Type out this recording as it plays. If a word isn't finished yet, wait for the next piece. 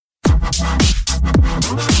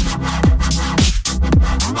Hello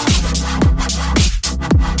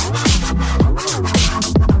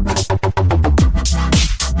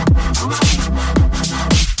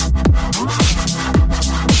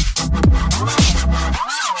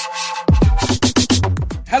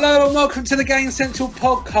and welcome to the Gamecentral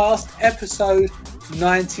podcast, episode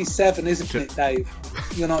 97, isn't it, Dave?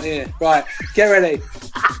 You're not here. Right, get ready.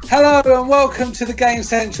 Hello and welcome to the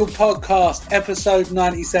Gamecentral podcast, episode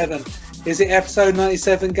 97. Is it episode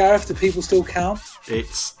 97, Gareth? Do people still count?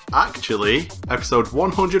 It's actually episode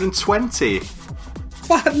 120.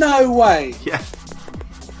 But no way. Yeah.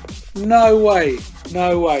 No way.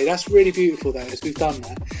 That's really beautiful, that is. We've done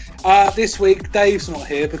that. This week, Dave's not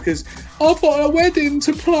here because I've got a wedding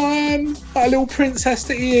to plan. That little princess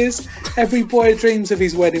that he is. Every boy dreams of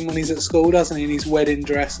his wedding when he's at school, doesn't he? In his wedding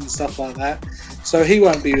dress and stuff like that. So he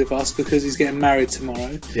won't be with us because he's getting married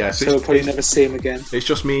tomorrow. Yeah, so we'll probably never see him again. It's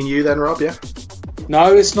just me and you then, Rob, yeah?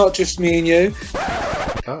 No, it's not just me and you.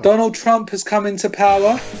 Oh. Donald Trump has come into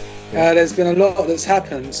power. There's been a lot that's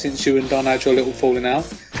happened since you and Don had your little falling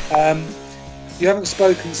out. You haven't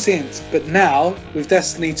spoken since, but now, with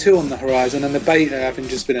Destiny 2 on the horizon and the beta having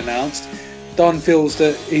just been announced, Don feels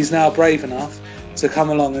that he's now brave enough to come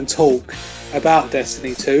along and talk about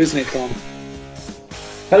Destiny 2, isn't it, Don?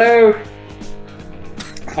 Hello.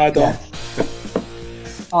 Hi, Don.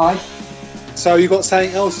 Hi. So you got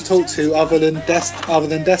something else to talk to other than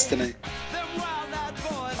Destiny?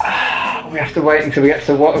 We have to wait until we get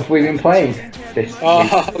to what have we been playing this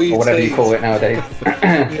week, or whatever you call it nowadays.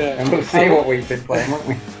 Yeah. And we'll see what we've been playing, won't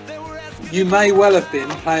we? You may well have been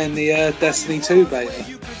playing the Destiny 2 beta.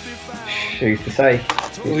 Who's to say?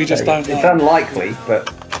 We just don't know. It's unlikely, but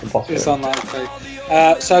it's possible. It's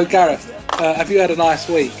unlikely. So, Gareth, have you had a nice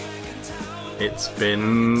week? It's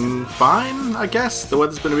been fine, I guess. The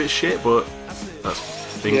weather's been a bit shit, but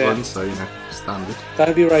that's England, so, you know, standard.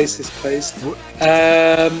 Don't be racist, please.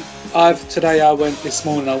 This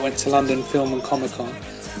morning I went to London Film and Comic Con.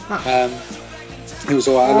 It was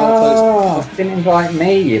alright. A lot of those. Didn't invite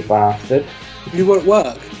me, you bastard. You were at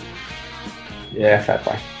work. Yeah, fair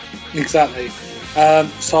play. Exactly.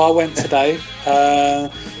 So I went today.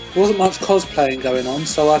 There wasn't much cosplaying going on,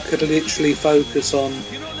 so I could literally focus on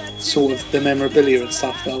sort of the memorabilia and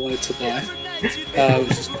stuff that I wanted to buy, which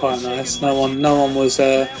was quite nice. No one was.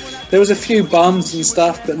 There was a few bums and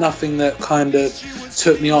stuff, but nothing that kind of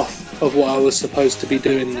took me off of what I was supposed to be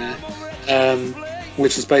doing there,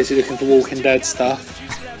 which is basically looking for Walking Dead stuff.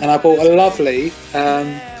 And I bought a lovely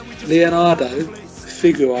Leonardo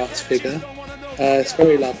figure arts figure. It's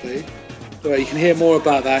very lovely. Well, you can hear more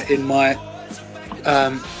about that in my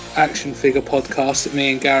action figure podcast that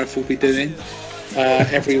me and Gareth will be doing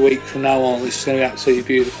every week from now on, which is going to be absolutely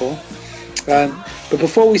beautiful. But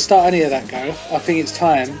before we start any of that, Gareth, I think it's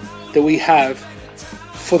time that we have,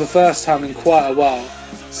 for the first time in quite a while,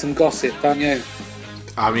 some gossip, don't you?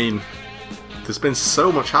 I mean, there's been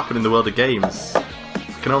so much happening in the world of games. I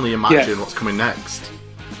can only imagine what's coming next.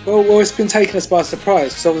 Well, it's been taking us by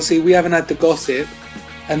surprise, because obviously we haven't had the gossip,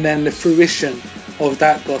 and then the fruition of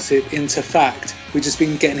that gossip into fact. We've just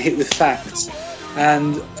been getting hit with facts.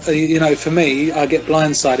 And, for me, I get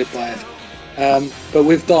blindsided by it. But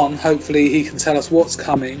with Don, hopefully he can tell us what's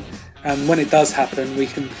coming, and when it does happen, we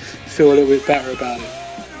can feel a little bit better about it.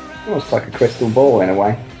 Well, it's like a crystal ball in a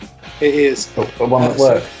way. It is. But one that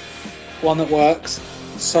works. One that works.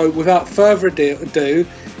 So without further ado,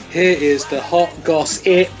 here is the hot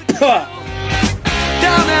gossip. Down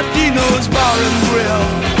at Dino's Bar and Grill,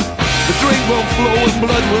 the drink will flow and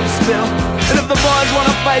blood will spill. And if the boys want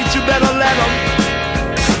to fight, you better let them.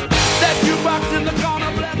 That jukebox in the corner,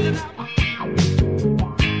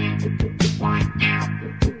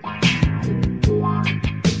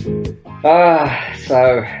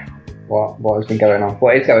 So what has been going on?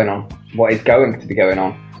 What is going on? What is going to be going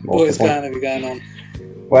on? What is going to be going on?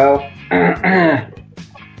 Well,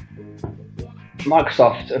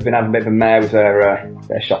 Microsoft have been having a bit of a mare with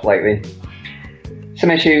their shop lately.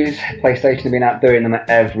 Some issues. PlayStation have been outdoing them at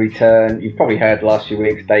every turn. You've probably heard the last few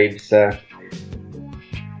weeks Dave's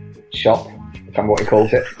shop. I can't remember what he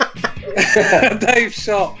calls it. Dave's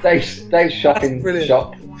shop. Dave's shopping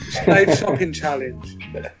shop. Dave's shopping challenge.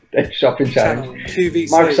 Dave's shopping challenge. QVC.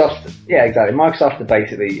 Microsoft. Yeah, exactly. Microsoft are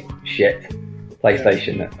basically shit.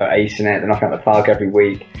 PlayStation are acing it. They're knocking out the park every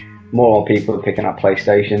week. More people are picking up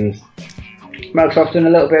PlayStations. Microsoft's in a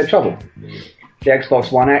little bit of trouble. The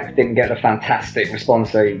Xbox One X didn't get the fantastic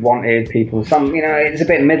response they wanted. It's a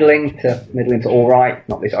bit middling to all right.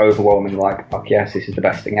 Not this overwhelming, like, fuck yes, this is the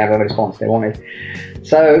best thing ever, response they wanted.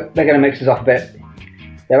 So they're going to mix this off a bit.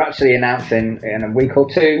 They're actually announcing in a week or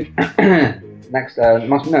two next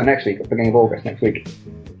week, beginning of August, next week,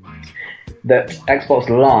 that Xbox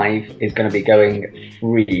Live is going to be going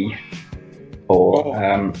free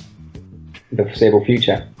for the foreseeable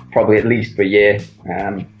future, probably at least for a year.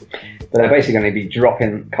 But they're basically going to be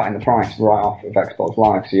cutting the price right off of Xbox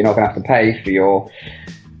Live, so you're not going to have to pay for your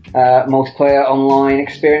multiplayer online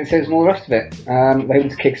experiences and all the rest of it. They're hoping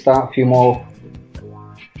to kickstart a few more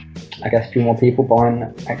people buying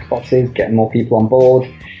Xboxes, getting more people on board,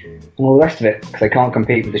 and all the rest of it, because they can't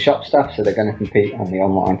compete with the shop stuff, so they're going to compete on the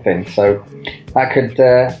online thing. So that could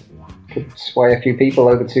sway a few people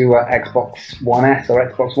over to Xbox One S or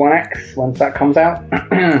Xbox One X once that comes out.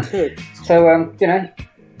 So,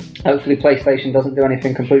 hopefully PlayStation doesn't do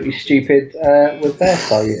anything completely stupid with their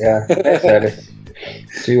service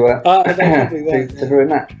to ruin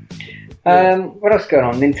that. What else is going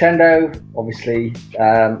on? Nintendo, obviously,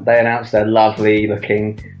 they announced their lovely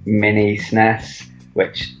looking mini SNES,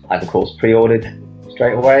 which I've of course pre-ordered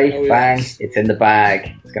straight away. Oh, bang, yes. It's in the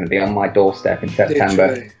bag. It's going to be on my doorstep in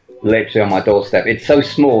September. Literally on my doorstep. It's so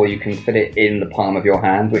small you can fit it in the palm of your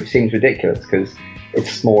hand, which seems ridiculous because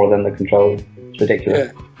it's smaller than the controller. It's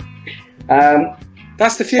ridiculous. Yeah.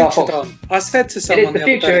 That's the future, Don. I said to someone the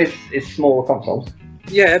future is smaller consoles.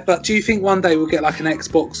 Yeah, but do you think one day we'll get like an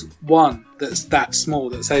Xbox One that's that small,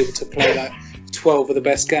 that's able to play like 12 of the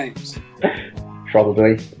best games?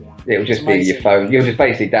 Probably. It'll just be your phone. You'll just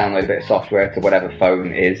basically download a bit of software to whatever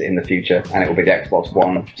phone is in the future, and it will be the Xbox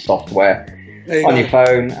One software on your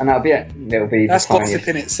phone, and that'll be it. It'll be that's gossip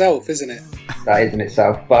in itself, isn't it? That is in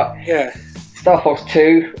itself. But yeah. Star Fox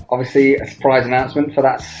 2, obviously a surprise announcement for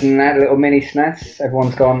that little mini SNES.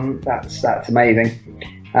 Everyone's gone, that's amazing.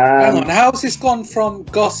 Hang on, how's this gone from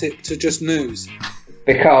gossip to just news?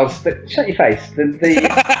 Because, shut your face, they've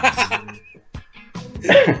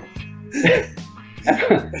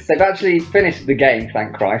actually finished the game,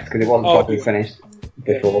 thank Christ, because it wasn't properly finished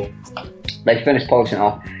before. They finished polishing it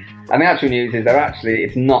off. And the actual news is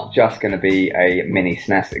it's not just going to be a mini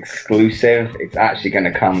SNES exclusive, it's actually going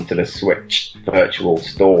to come to the Switch Virtual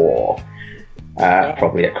Store,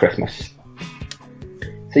 probably at Christmas.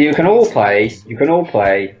 So you can all play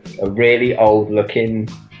a really old looking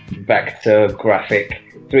vector graphic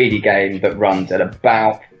 3D game that runs at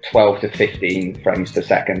about 12 to 15 frames per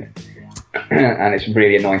second. And it's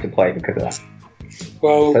really annoying to play because of that.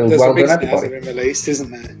 Well, there's a reason it hasn't been released, isn't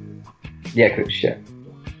there? Yeah, because it's shit.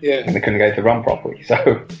 Yeah. And they couldn't get it to run properly,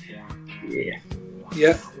 so yeah.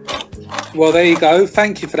 Yeah. Well, there you go.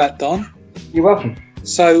 Thank you for that, Don. You're welcome.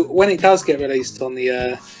 So when it does get released on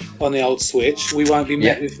the old Switch, we won't be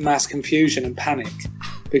met with mass confusion and panic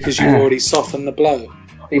because you've already softened the blow.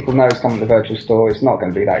 People know it's coming to the virtual store. It's not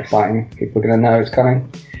going to be that exciting. People are going to know it's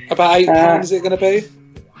coming. About £8 is it going to be?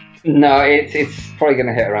 No, it's probably going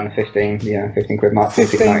to hit around the 15 quid mark.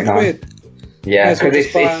 15 quid. Yeah, because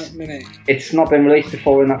it's not been released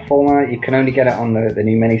before in that format. You can only get it on the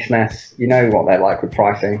new mini SNES. You know what they're like with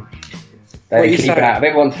pricing. They keep it out of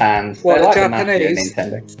everyone's hands. What, they're like Japanese? the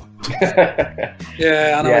Nintendo.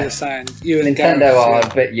 Yeah, I know what you're saying. Nintendo are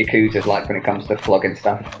a bit Yakuza's like when it comes to flogging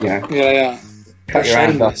stuff, you know. Yeah. Cut your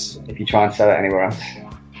hands off if you try and sell it anywhere else.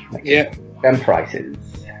 Yeah. Them prices.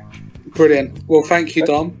 Brilliant. Well, thank you,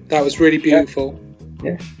 Dom. That was really beautiful.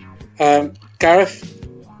 Yeah. Gareth,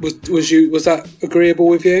 was that agreeable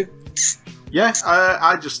with you? Yeah,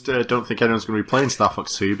 I just don't think anyone's going to be playing Star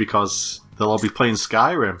Fox 2 because they'll all be playing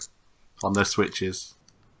Skyrim on their Switches.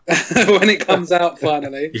 When it comes out,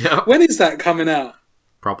 finally. Yeah. When is that coming out?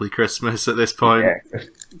 Probably Christmas at this point. Yeah.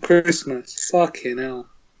 Christmas. Fucking hell.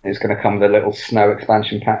 It's going to come with a little snow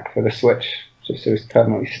expansion pack for the Switch, just so it's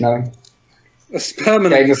permanently snowing.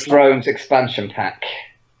 Game of Thrones expansion pack.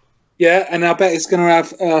 Yeah, and I bet it's going to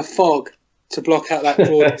have fog to block out that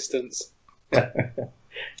draw distance.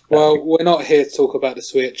 Well, we're not here to talk about the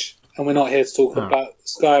Switch, and we're not here to talk about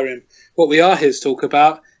Skyrim. What we are here to talk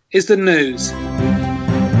about is the news.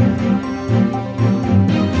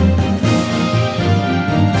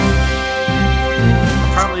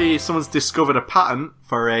 Apparently, someone's discovered a patent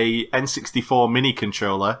for a N64 mini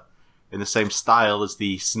controller in the same style as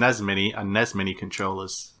the SNES Mini and NES Mini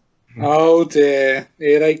controllers. Oh dear,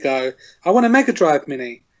 here they go. I want a Mega Drive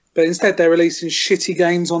Mini, but instead they're releasing shitty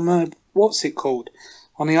games on the, what's it called?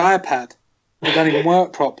 On the iPad. They don't even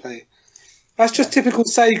work properly. That's just typical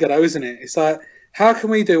Sega though, isn't it? It's like, how can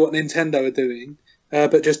we do what Nintendo are doing,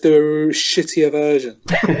 but just do a shittier version?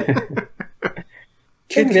 The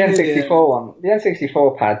N64 one, the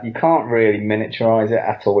N64 pad, you can't really miniaturise it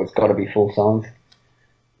at all. It's got to be full size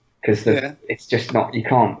because it's just not. You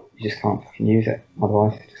just can't fucking use it.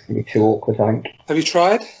 Otherwise, it's just gonna be too awkward. I think. Have you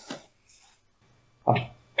tried? I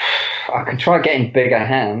could try getting bigger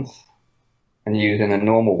hands. and using a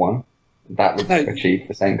normal one, that would achieve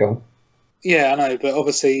the same goal. Yeah, I know, but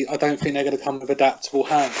obviously I don't think they're going to come with adaptable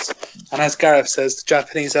hands. And as Gareth says, the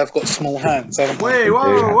Japanese have got small hands, haven't they? Wait,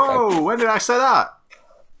 whoa! When did I say that?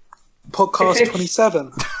 Podcast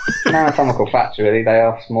 27. Anatomical facts, really. They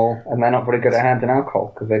are small, and they're not very good at handling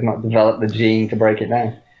alcohol because they've not developed the gene to break it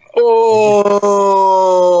down. Oh!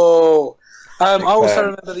 I also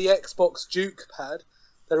remember the Xbox Duke pad.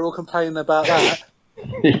 They're all complaining about that.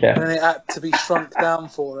 Yeah. And it had to be shrunk down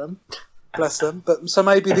for them. Bless them. But so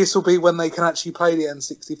maybe this will be when they can actually play the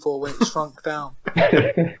N64 when it's shrunk down.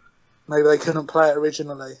 Maybe they couldn't play it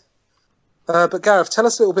originally. But Gareth, tell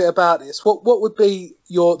us a little bit about this. What would be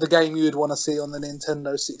the game you would want to see on the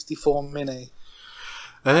Nintendo 64 Mini?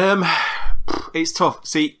 It's tough.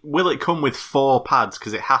 See, will it come with 4 pads?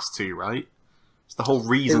 Because it has to, right? It's the whole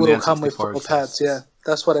reason it the will N64 come with 4 pads, yeah.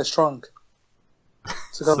 That's why they're shrunk.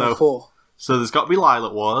 So come with 4. So there's got to be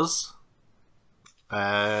Lilac Wars.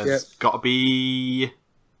 There's got to be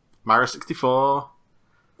Mario 64.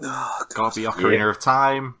 Got to be Ocarina of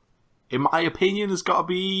Time. In my opinion, there's got to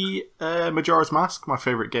be Majora's Mask, my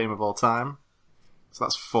favourite game of all time. So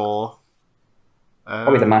that's 4.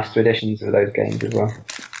 Probably the Master Editions of those games as well.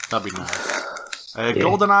 That'd be nice.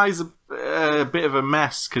 GoldenEye's a bit of a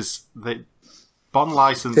mess because the Bond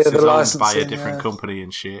license is owned by a different company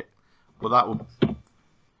and shit. But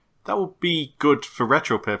that would be good for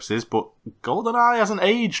retro purposes, but GoldenEye hasn't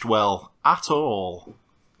aged well at all.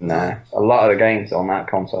 Nah, a lot of the games on that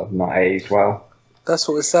console have not aged well. That's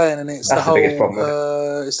what we're saying, and it's That's the biggest whole.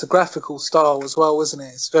 problem. It's the graphical style as well, isn't it?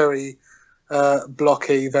 It's very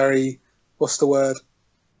blocky, very. What's the word?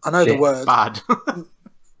 I know the word. Bad.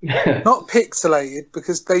 Not pixelated,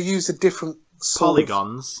 because they use a different sort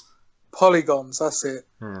Polygons. Polygons, that's it.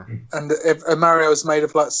 Yeah. And Mario's made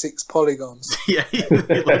of like 6 polygons. Yeah,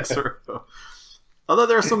 it looks real. Although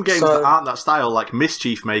there are some games that aren't that style, like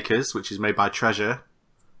Mischief Makers, which is made by Treasure.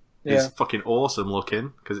 It's fucking awesome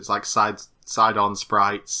looking because it's like side-on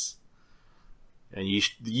sprites, and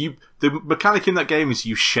the mechanic in that game is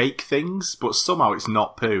you shake things, but somehow it's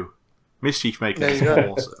not poo. Mischief Makers is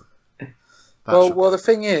awesome. Well, the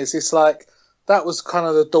thing is, it's like that was kind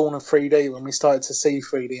of the dawn of 3D when we started to see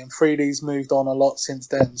 3D, and 3D's moved on a lot since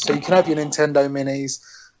then. So you can have your Nintendo Minis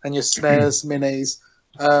and your SNES Minis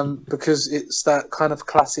because it's that kind of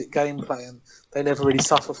classic gameplay, and they never really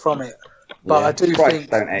suffer from it. But I do think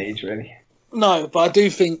don't age really. No, but I do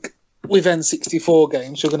think with N64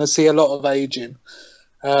 games you're going to see a lot of aging,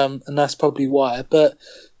 and that's probably why. But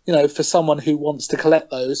for someone who wants to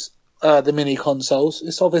collect those, the mini consoles,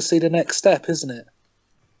 it's obviously the next step, isn't it?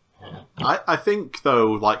 I think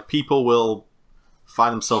though, like people will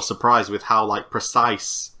find themselves surprised with how like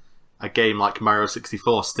precise a game like Mario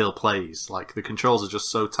 64 still plays. Like the controls are just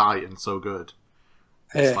so tight and so good.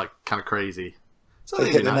 It's like kind of crazy. So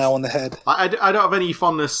they hit the nail on the head. I don't have any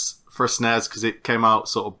fondness for SNES because it came out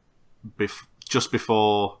sort of just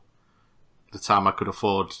before the time I could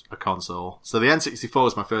afford a console. So the N64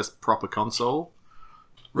 was my first proper console,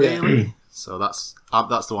 really. Yeah. So that's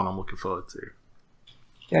the one I'm looking forward to.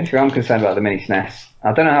 The only thing I'm concerned about the mini SNES,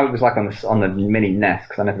 I don't know how it was like on the mini NES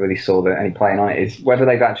because I never really saw any play on it, is whether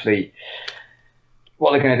they've actually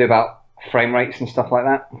what they're going to do about frame rates and stuff like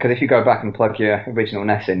that. Because if you go back and plug your original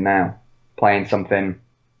NES in now, playing something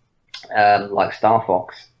like Star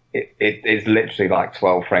Fox, it is literally like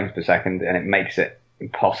 12 frames per second, and it makes it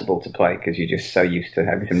impossible to play because you're just so used to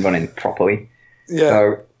everything running properly. Yeah.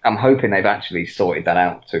 So I'm hoping they've actually sorted that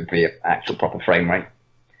out to be an actual proper frame rate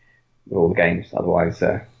with all the games. Otherwise,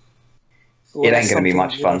 it ain't going to be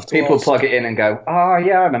much fun. People plug it in and go, "Oh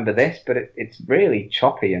yeah, I remember this," but it's really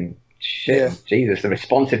choppy and shit. Yeah. Jesus, the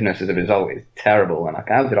responsiveness as a result is terrible. And like,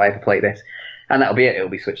 how did I ever play this? And that'll be it. It'll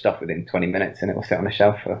be switched off within 20 minutes, and it will sit on the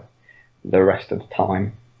shelf for the rest of the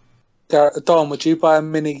time. Don, would you buy a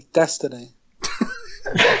mini Destiny?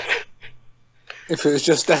 If it was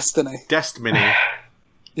just Destiny. Destiny.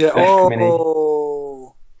 Yeah.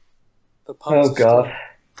 Oh. The oh God.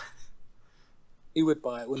 He would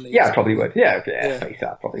buy it, wouldn't he? Yeah, I probably would. Yeah.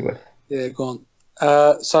 I probably would. Yeah, go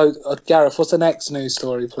on. So, Gareth, what's the next news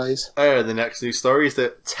story, please? The next news story is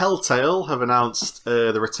that Telltale have announced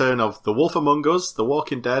the return of The Wolf Among Us, The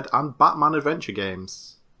Walking Dead, and Batman Adventure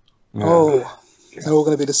games. Oh, they're all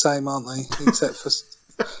going to be the same, aren't they? Except for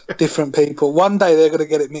different people. One day they're going to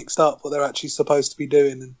get it mixed up what they're actually supposed to be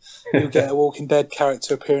doing, and you'll get a Walking Dead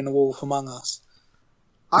character appear in The Wolf Among Us.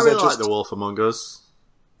 I really like The Wolf Among Us.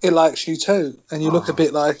 It likes you too, and you look a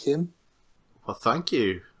bit like him. Well, thank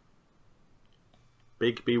you.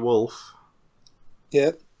 Big B Wolf.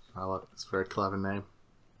 Yep. I like it's a very clever name.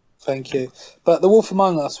 Thank you. But The Wolf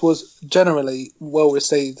Among Us was generally well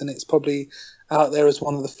received, and it's probably out there as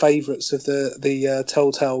one of the favourites of the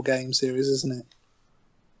Telltale game series, isn't it?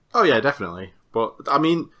 Oh yeah, definitely. But I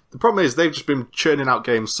mean, the problem is they've just been churning out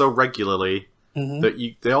games so regularly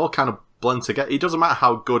that they all kind of blend together. It doesn't matter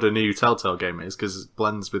how good a new Telltale game is because it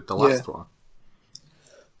blends with the last one.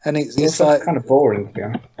 And it's like kind of boring, to be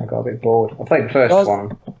honest. I got a bit bored. I played the first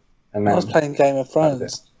one, and then I was playing Game of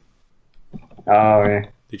Thrones. Oh yeah.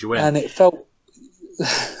 Did you win? And it felt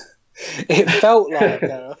like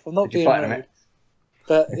Gareth. I'm not being rude,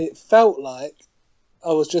 but it felt like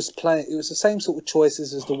I was just playing. It was the same sort of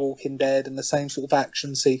choices as The Walking Dead and the same sort of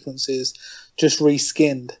action sequences, just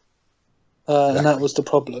reskinned, and that was the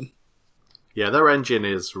problem. Yeah, their engine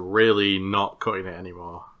is really not cutting it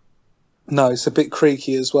anymore. No, it's a bit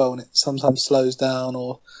creaky as well, and it sometimes slows down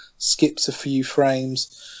or skips a few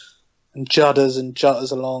frames and jutters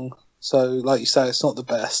along. So, like you say, it's not the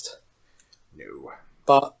best. No.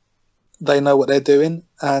 But they know what they're doing,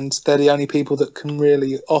 and they're the only people that can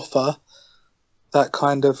really offer that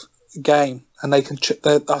kind of game. And they can.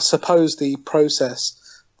 I suppose the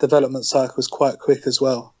development cycle is quite quick as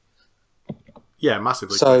well. Yeah,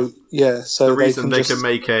 massively. So the reason they can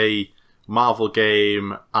make a Marvel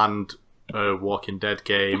game and a Walking Dead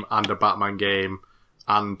game and a Batman game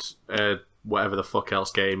and whatever the fuck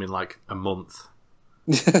else game in like a month.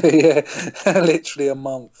 Yeah, literally a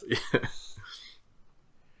month.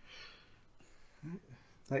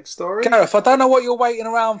 Next story, Gareth. I don't know what you're waiting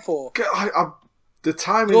around for. The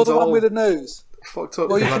timing's You're the all one with the news. fucked up.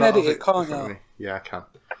 Well, you can edit it, can't you? Yeah, I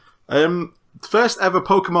can. First ever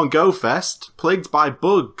Pokemon Go Fest, plagued by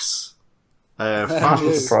bugs.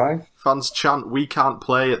 Fans chant, "We can't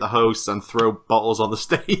play" at the hosts and throw bottles on the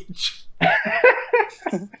stage.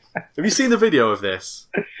 Have you seen the video of this?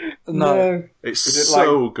 No. It's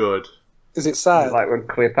so good. Is it sad? Is it like when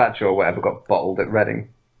Cleopatra or whatever got bottled at Reading?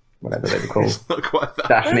 Whatever they were called. It's not quite that.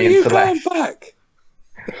 Daphne Where are and you Celeste. going back?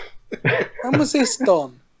 When was this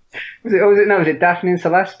done? Was it Daphne and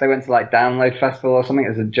Celeste? They went to like Download Festival or something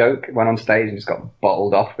as a joke, went on stage and just got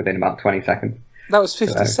bottled off within about 20 seconds. That was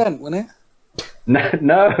 50 Cent, wasn't it?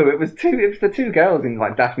 No, it was the two girls in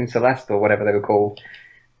like Daphne and Celeste or whatever they were called.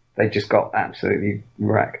 They just got absolutely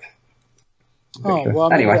wrecked. Oh, well,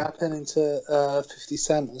 maybe anyway. that happened into 50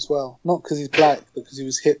 Cent as well. Not because he's black, but because he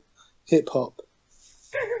was hip-hop.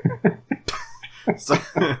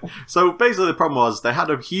 So basically the problem was they had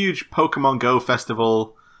a huge Pokemon Go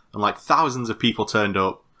festival and like thousands of people turned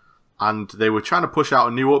up and they were trying to push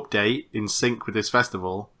out a new update in sync with this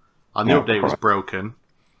festival and the update was broken.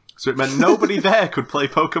 So it meant nobody there could play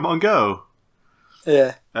Pokemon Go.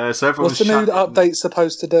 Yeah. So everyone What's the new update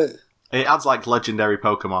supposed to do? It adds like legendary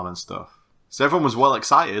Pokemon and stuff. So everyone was well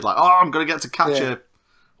excited, like, oh, I'm going to get to catch a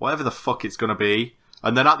whatever the fuck it's going to be.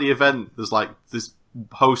 And then at the event, there's like this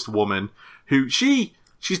host woman who she's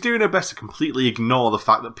doing her best to completely ignore the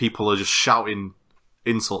fact that people are just shouting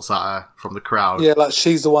insults at her from the crowd. Yeah, like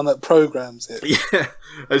she's the one that programs it. Yeah,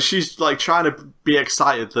 and she's like trying to be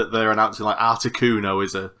excited that they're announcing like Articuno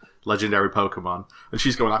is a legendary Pokemon, and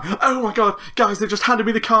she's going like, oh my god, guys, they just handed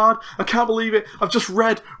me the card, I can't believe it, I've just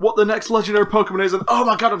read what the next legendary Pokemon is, and oh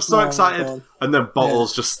my god, I'm so excited. And then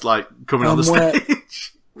bottles just like coming on the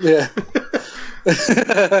stage. Yeah.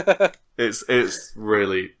 It's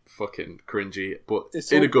really fucking cringy, but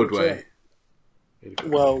it's in a good way.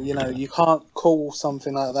 Well, you know, you can't call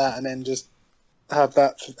something like that and then just have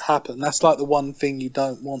that happen. That's like the one thing you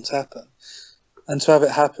don't want to happen. And to have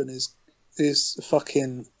it happen is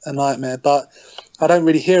fucking a nightmare. But I don't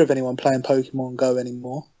really hear of anyone playing Pokemon Go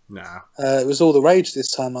anymore. Nah. It was all the rage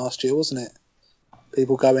this time last year, wasn't it?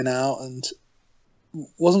 People going out and...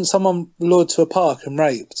 Wasn't someone lured to a park and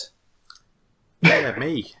raped? Yeah,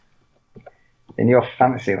 me. In your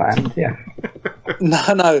fantasy land, yeah.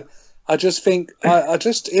 No. I just think... I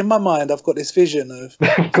just, in my mind, I've got this vision of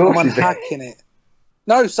someone hacking it.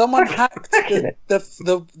 No, someone hacked the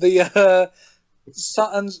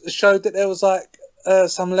and showed that there was like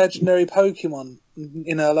some legendary Pokemon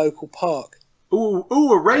in a local park. Ooh,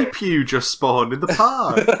 a Rapiu just spawned in the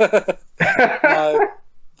park. No,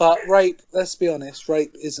 but rape, let's be honest,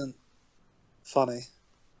 rape isn't funny.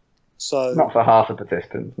 So not for half the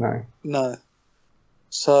participants, no. No.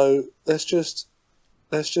 So let's just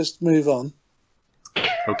move on.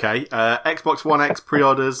 Okay, Xbox One X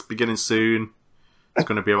pre-orders beginning soon. It's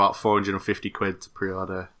going to be about 450 quid to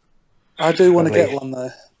pre-order. I do want to get one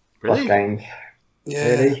though. Really? Games.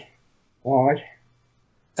 Yeah. Really? Why?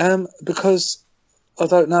 Because I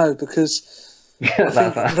don't know. Because I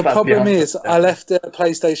think the problem is I left it at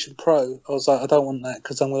PlayStation Pro. I was like, I don't want that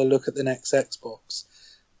because I'm going to look at the next Xbox,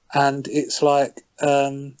 and it's like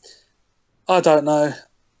I don't know.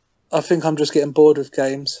 I think I'm just getting bored with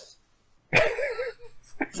games.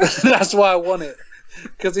 That's why I want it.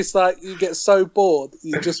 Because it's like you get so bored,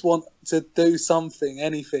 you just want to do something,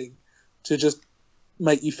 anything, to just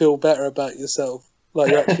make you feel better about yourself. Like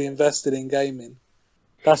you're actually invested in gaming.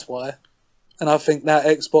 That's why. And I think that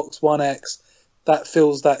Xbox One X, that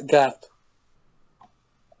fills that gap.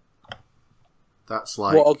 That's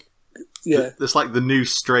like... Yeah. It's like the new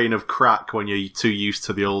strain of crack when you're too used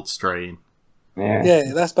to the old strain.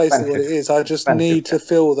 Yeah, that's basically what it is. I just need to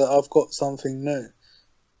feel that I've got something new.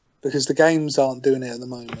 Because the games aren't doing it at the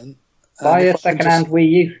moment. Buy a second-hand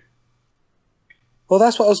Wii U. Well,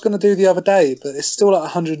 that's what I was going to do the other day, but it's still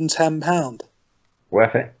like £110.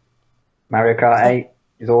 Worth it. Mario Kart 8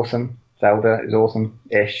 is awesome. Zelda is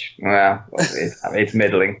awesome-ish. Well, it's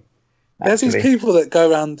middling. There's these people that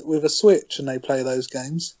go around with a Switch and they play those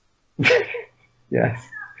games. Yeah.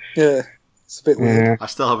 Yeah, it's a bit weird. Yeah. I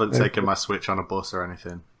still haven't taken my Switch on a bus or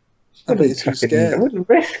anything. I bet you're too scared. I wouldn't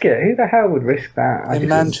risk it. Who the hell would risk that? In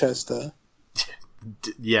Manchester.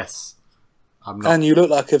 Yes. I'm not. And you look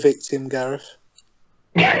like a victim, Gareth.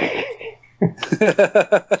 All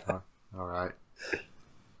right.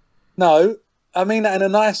 No, I mean that in a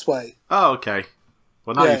nice way. Oh, okay.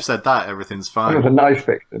 Well, now you've said that, everything's fine. One of the nice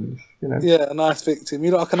victims, you know. Yeah, a nice victim. You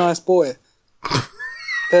look like a nice boy.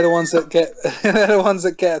 They're the ones that get. They're the ones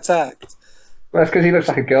that get attacked. Well, that's because he looks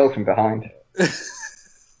like a girl from behind.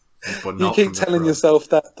 But You keep telling yourself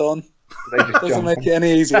that, Don. Doesn't make it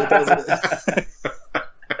any easier, does it?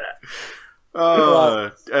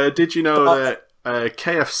 Did you know that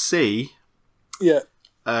KFC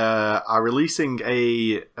are releasing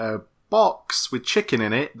a box with chicken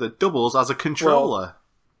in it that doubles as a controller?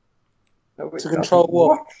 To control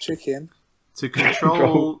what? Chicken? To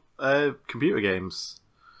control computer games.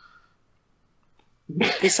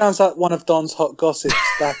 This sounds like one of Don's hot gossips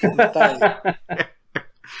back in the day.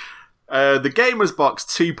 The Gamers Box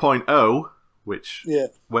 2.0, which,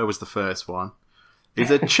 where was the first one, is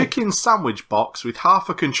a chicken sandwich box with half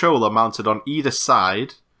a controller mounted on either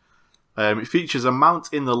side. It features a mount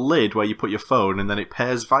in the lid where you put your phone, and then it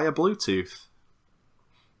pairs via Bluetooth.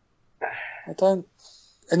 And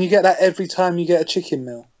you get that every time you get a chicken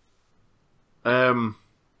meal?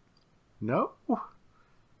 No.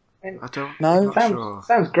 I don't know.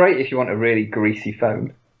 Sounds great if you want a really greasy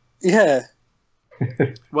phone. Yeah.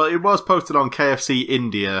 Well, it was posted on KFC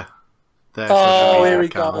India. Here he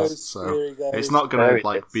goes. So here he goes. It's not going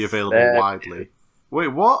to be available widely. Wait,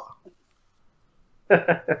 what?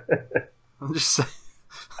 I'm just saying.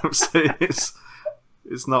 I'm saying it's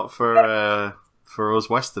not for us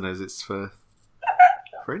Westerners. It's for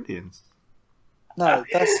Indians. No,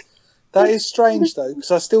 that is strange though,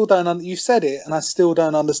 because I still don't. You said it, and I still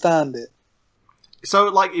don't understand it. So,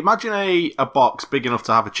 like, imagine a box big enough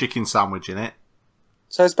to have a chicken sandwich in it.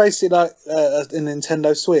 So it's basically like a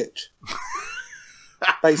Nintendo Switch.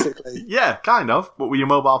 Basically. Yeah, kind of, but with your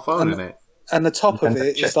mobile phone in it. And the top of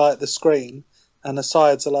it is like the screen, and the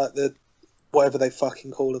sides are like the whatever they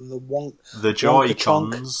fucking call them, the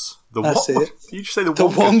Joy-Cons. That's it. You just say the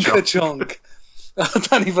Wonka Chonk. I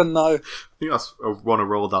don't even know. I think that's one of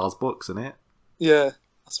Roald Dahl's books, isn't it? Yeah,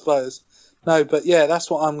 I suppose. No, but yeah,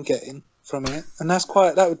 that's what I'm getting from it, and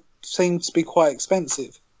that would seem to be quite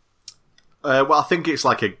expensive. Well, I think it's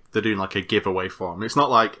like they're doing like a giveaway for them. It's not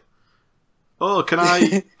like, oh, can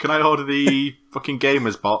I order the fucking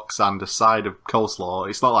Gamers Box and a side of coleslaw?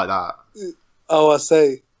 It's not like that. Oh, I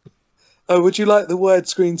see. Oh, would you like the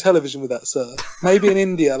widescreen television with that, sir? Maybe in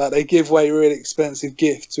India, like they give away really expensive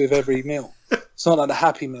gifts with every meal. It's not like the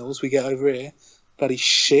Happy Meals we get over here. Bloody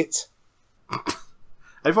shit.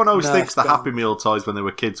 Everyone always thinks the Happy Meal toys when they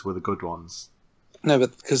were kids were the good ones. No,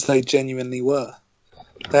 but because they genuinely were.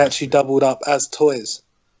 They actually doubled up as toys.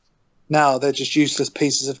 Now they're just useless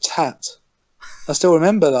pieces of tat. I still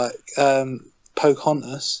remember, like,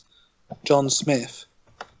 Pocahontas, John Smith.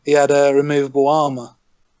 He had a removable armour.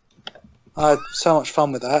 I had so much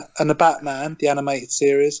fun with that. And the Batman, the animated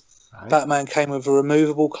series, right. Batman came with a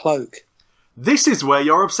removable cloak. This is where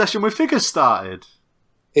your obsession with figures started.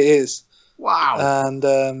 It is. Wow.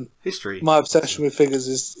 And history. My obsession with figures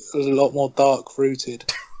is a lot more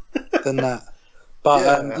dark-rooted than that.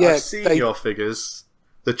 But I've seen your figures.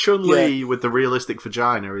 The Chun-Li with the realistic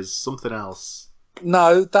vagina is something else.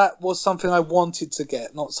 No, that was something I wanted to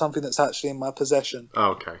get, not something that's actually in my possession.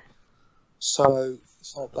 Oh, okay. So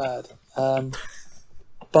it's not bad.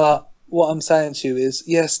 But what I'm saying to you is,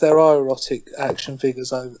 yes, there are erotic action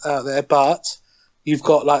figures out there, but you've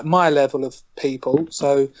got like my level of people.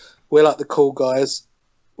 So we're like the cool guys.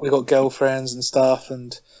 We've got girlfriends and stuff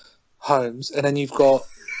and homes, and then you've got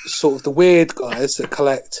sort of the weird guys that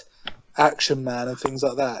collect Action Man and things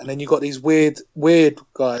like that, and then you got these weird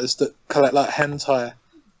guys that collect like hentai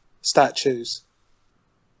statues.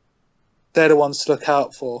 They're the ones to look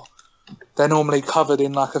out for. They're normally covered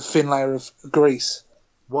in like a thin layer of grease.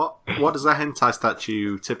 What does a hentai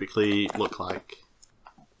statue typically look like?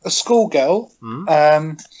 A schoolgirl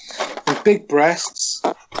with big breasts.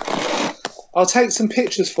 I'll take some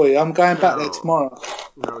pictures for you. I'm going back there tomorrow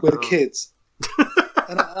with the kids.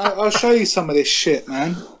 And I'll show you some of this shit,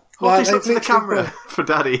 man. Hold this up to the camera for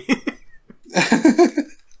Daddy.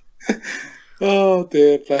 Oh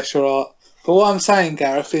dear, bless your heart. But what I'm saying,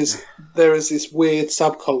 Gareth, is there is this weird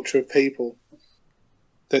subculture of people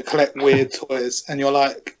that collect weird toys, and you're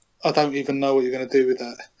like, I don't even know what you're going to do with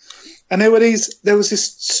that. And there was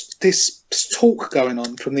this talk going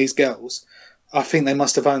on from these girls. I think they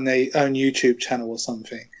must have owned their own YouTube channel or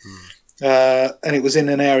something. And it was in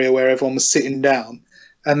an area where everyone was sitting down,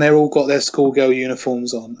 and they're all got their schoolgirl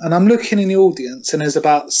uniforms on. And I'm looking in the audience, and there's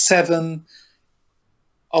about 7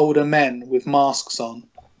 older men with masks on,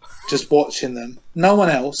 just watching them. No one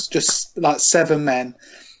else, just like 7 men,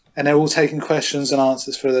 and they're all taking questions and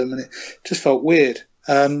answers for them, and it just felt weird.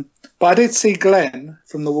 But I did see Glenn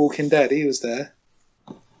from The Walking Dead. He was there.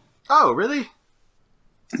 Oh, really?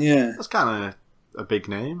 Yeah. That's kind of a big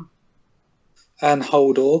name. And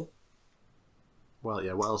Holdor. Well,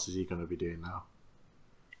 yeah, what else is he going to be doing now?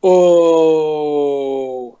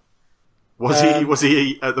 Oh. Was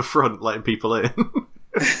he at the front letting people in?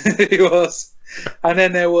 He was. And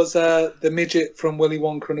then there was the midget from Willy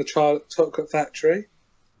Wonka and the Chocolate Factory.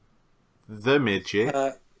 The midget?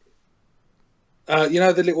 You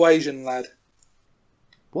know the little Asian lad?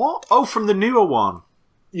 What? Oh, from the newer one.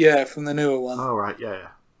 Yeah, from the newer one. Oh, right, yeah.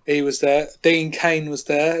 He was there. Dean Cain was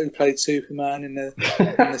there, who played Superman in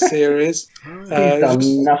the series. He's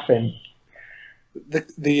done nothing.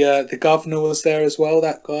 The governor was there as well,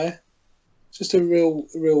 that guy. Just a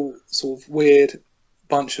real sort of weird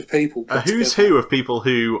bunch of people. A who's who of people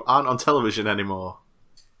who aren't on television anymore.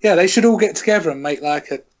 Yeah, they should all get together and make like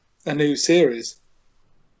a new series.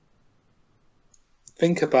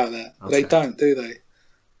 Think about that. Okay. They don't, do they?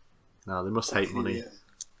 No, they must hate money.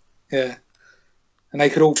 Yeah. And they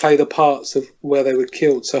could all play the parts of where they were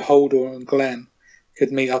killed, so Holdor and Glenn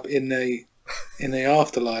could meet up in the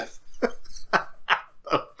afterlife. That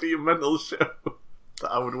would be a mental show that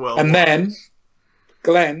I would well And watch. then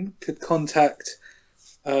Glenn could contact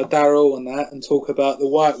Daryl and that and talk about the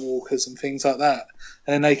White Walkers and things like that.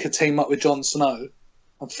 And then they could team up with Jon Snow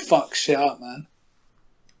and fuck shit up, man.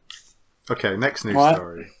 Okay, next news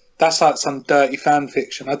story. That's like some dirty fan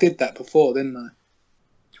fiction. I did that before, didn't I?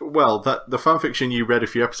 Well, the fan fiction you read a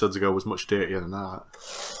few episodes ago was much dirtier than that.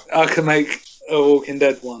 I can make a Walking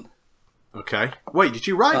Dead one. Okay. Wait, did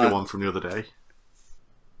you write the one from the other day?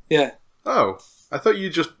 Yeah. Oh, I thought you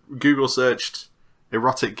just Google searched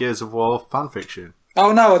erotic Gears of War fan fiction.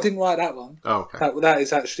 Oh no, I didn't write that one. Oh, okay. That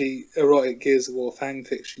is actually erotic Gears of War fan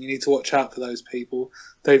fiction. You need to watch out for those people.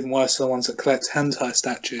 They're even worse than the ones that collect hentai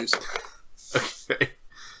statues. Okay.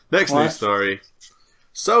 Next news story.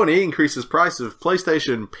 Sony increases price of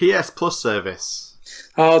PlayStation PS Plus service.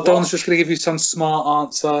 Oh, Don's just going to give you some smart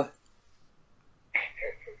answer.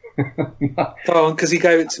 Go on, because he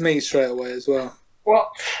gave it to me straight away as well.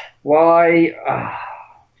 What? Why?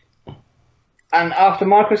 And after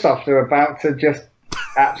Microsoft are about to just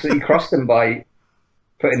absolutely cross them by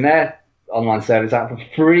putting their online service out for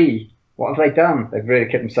free. What have they done? They've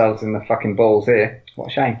really kicked themselves in the fucking balls here. What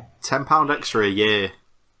a shame. £10 extra a year.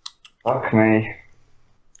 Fuck me.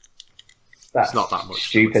 That's it's not that much.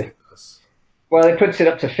 Stupid. Well, it puts it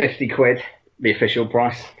up to £50, the official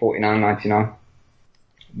price, $49.99,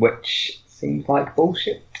 which seems like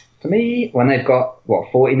bullshit to me. When they've got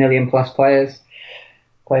 40 million plus players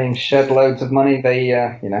playing shed loads of money, they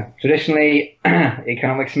traditionally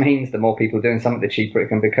economics means the more people doing something, the cheaper it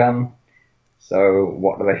can become. So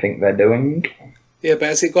what do they think they're doing? Yeah, but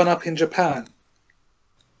has it gone up in Japan?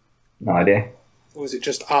 No idea. Or is it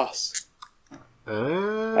just us?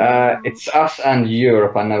 It's us and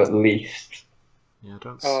Europe, I know at least. Yeah, I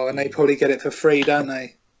don't and they probably get it for free, don't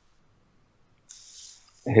they?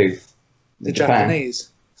 Who? The Japanese.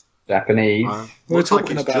 Japanese. We're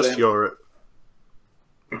talking like it's about just it. Europe.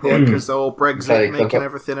 Yeah, because the whole Brexit making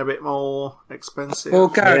everything a bit more expensive. Well,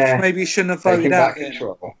 Gareth, maybe you shouldn't have voted out yet.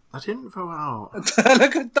 I didn't vote out.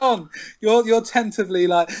 Look at Don. You're tentatively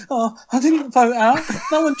like, oh, I didn't vote out.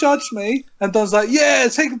 No one judged me. And Don's like, yeah,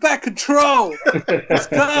 take back control. Let's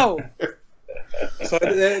go. So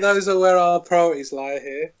those are where our priorities lie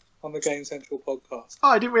here on the Gamecentral podcast. Oh,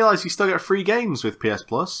 I didn't realise you still get free games with PS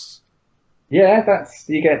Plus. Yeah,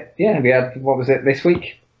 we had, what was it, this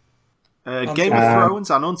week? Game of Thrones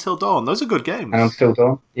and Until Dawn. Those are good games. And Until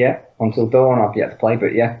Dawn, yeah. Until Dawn, I've yet to play,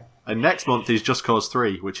 but yeah. And next month is Just Cause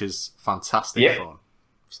 3, which is fantastic fun.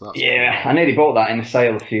 So that's cool. I nearly bought that in a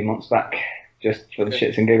sale a few months back, just for the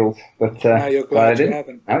shits and giggles. But now you're glad you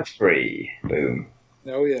haven't. Now it's free. Boom.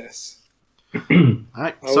 Oh, yes.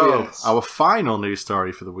 Right, our final news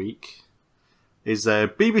story for the week is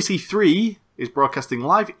BBC Three is broadcasting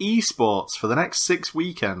live esports for the next 6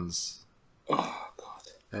 weekends. Oh,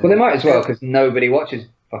 God. Well, they might as well, because nobody watches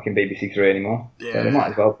fucking BBC Three anymore. Yeah. So they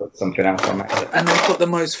might as well put something else on it. And they've got the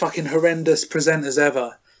most fucking horrendous presenters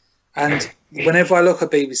ever. And whenever I look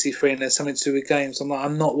at BBC Three and there's something to do with games, I'm like,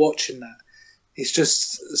 I'm not watching that. It's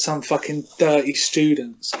just some fucking dirty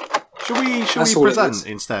students. Should we present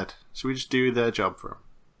instead? Should we just do their job for them?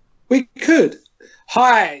 We could.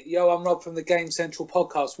 Hi, I'm Rob from the Gamecentral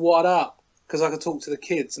podcast. What up? Because I can talk to the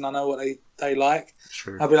kids and I know what they like.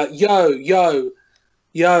 Sure. I'll be like, yo,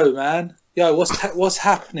 man. Yo, what's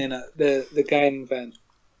happening at the game event?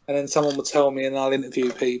 And then someone will tell me and I'll interview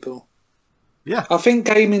people. Yeah. I think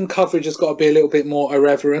gaming coverage has got to be a little bit more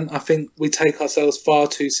irreverent. I think we take ourselves far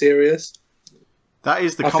too serious. That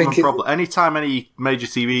is the common problem. Anytime any major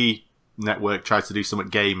TV network tries to do something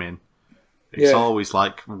gaming, it's always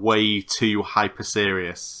like way too hyper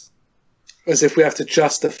serious. As if we have to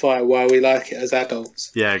justify why we like it as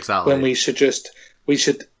adults. Yeah, exactly. When we should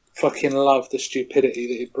fucking love the stupidity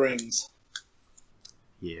that it brings.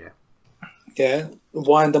 Yeah. Yeah.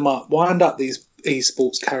 Wind up these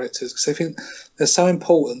esports characters because they think they're so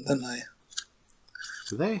important, don't they?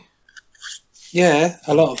 Do they? Yeah,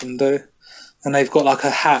 a lot of them do. And they've got like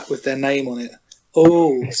a hat with their name on it.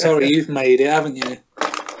 Oh, sorry, you've made it, haven't you?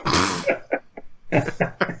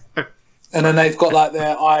 And then they've got like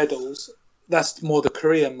their idols. That's more the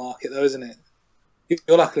Korean market, though, isn't it?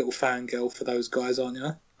 You're like a little fangirl for those guys, aren't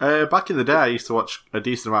you? Back in the day, I used to watch a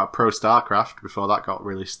decent amount of Pro StarCraft before that got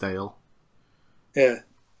really stale. Yeah.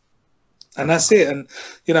 And that's it. And,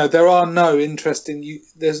 there are no interesting...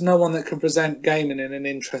 there's no one that can present gaming in an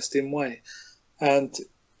interesting way. And,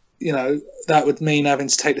 that would mean having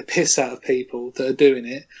to take the piss out of people that are doing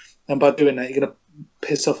it. And by doing that, you're going to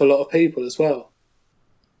piss off a lot of people as well.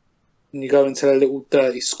 And you go into their little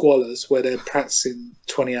dirty squalors where they're practicing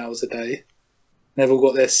 20 hours a day. They've all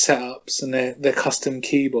got their setups and their custom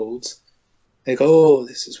keyboards. They go, oh,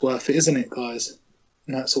 this is worth it, isn't it, guys?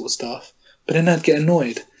 And that sort of stuff. But then they'd get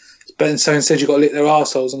annoyed. But so instead you've got to lick their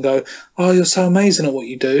arseholes and go, oh, you're so amazing at what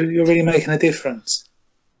you do. You're really making a difference.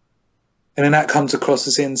 And then that comes across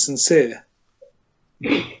as insincere.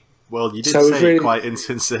 Well, you did say it quite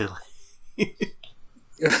insincerely.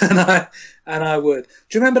 and I would.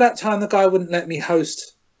 Do you remember that time the guy wouldn't let me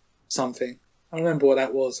host something? I remember what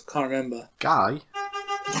that was. I can't remember. Guy?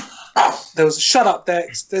 There was a shut up,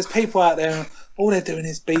 Dex. There's people out there, and all they're doing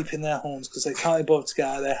is beeping their horns because they can't be bothered to get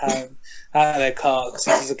out of their home, out of their car, because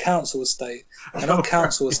this is a council estate. And on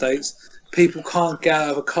council estates, people can't get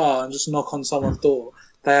out of a car and just knock on someone's door.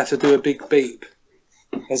 They have to do a big beep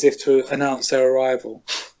as if to announce their arrival.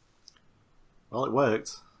 Well, it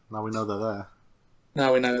worked. Now we know they're there.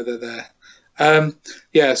 Now we know they're there.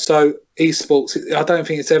 So esports, I don't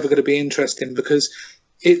think it's ever going to be interesting because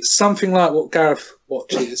it's something like what Gareth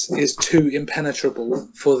watches is too impenetrable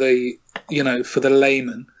for the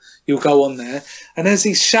layman. You'll go on there and there's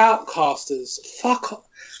these shoutcasters. Fuck off.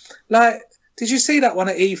 Like, did you see that one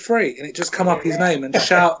at E3? And it just come up his name and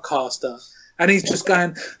shoutcaster. And he's just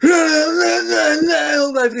going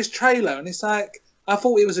all over this trailer. And it's like, I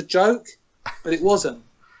thought it was a joke, but it wasn't.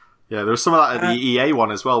 Yeah, there was some of that at the EA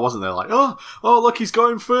one as well, wasn't there? Like, oh, look, he's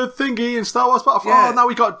going for Thingy in Star Wars Battlefront. Yeah. Oh, now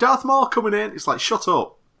we got Darth Maul coming in. It's like, shut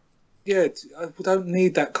up. Yeah, I don't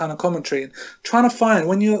need that kind of commentary. And trying to find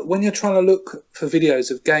when you're trying to look for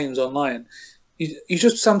videos of games online, you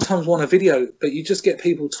just sometimes want a video, but you just get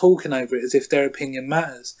people talking over it as if their opinion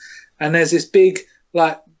matters. And there's this big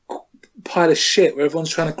pile of shit where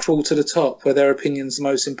everyone's trying to crawl to the top, where their opinion's the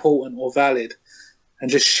most important or valid,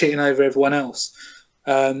 and just shitting over everyone else.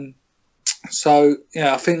 So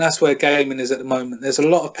I think that's where gaming is at the moment. There's a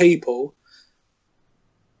lot of people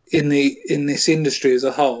in this industry as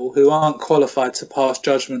a whole who aren't qualified to pass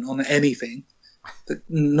judgment on anything,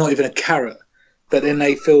 not even a carrot. But then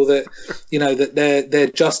they feel that that they're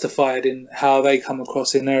justified in how they come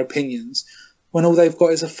across in their opinions, when all they've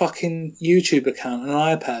got is a fucking YouTube account and an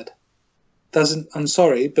iPad. I'm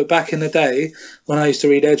sorry, but back in the day when I used to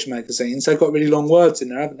read Edge magazines, they've got really long words in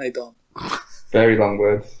there, haven't they, Don? Very long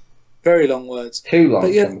words. Very long words. Too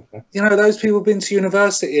long. But those people have been to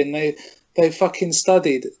university and they fucking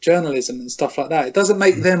studied journalism and stuff like that. It doesn't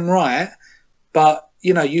make them right, but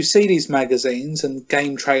you see these magazines and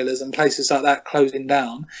game trailers and places like that closing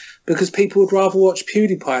down because people would rather watch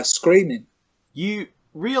PewDiePie screaming. You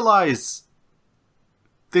realise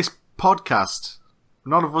this podcast,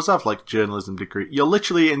 none of us have like journalism degree. You're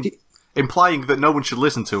literally implying that no one should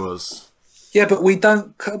listen to us. Yeah, but we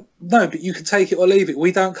don't. No, but you can take it or leave it.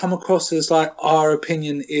 We don't come across as like our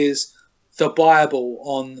opinion is the Bible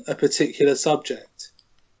on a particular subject.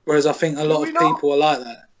 Whereas I think a lot of people are like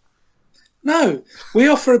that. No, we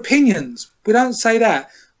offer opinions. We don't say that.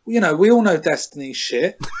 We all know Destiny's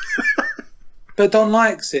shit, but Don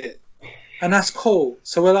likes it, and that's cool.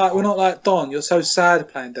 So we're not like, Don, you're so sad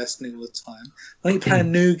playing Destiny all the time. Why don't you play a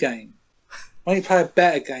new game? Why don't you play a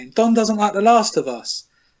better game? Don doesn't like The Last of Us.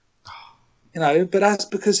 But that's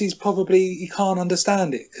because he can't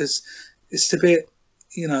understand it because it's a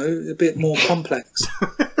bit more complex.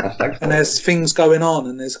 And there's things going on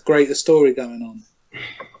and there's a greater story going on,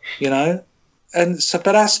 and so,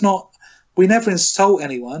 but that's not, we never insult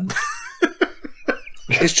anyone.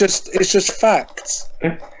 it's just facts.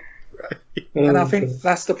 And I think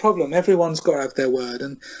that's the problem. Everyone's got to have their word,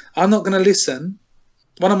 and I'm not going to listen.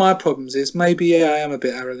 One of my problems is maybe, I am a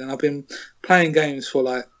bit arrogant. I've been playing games for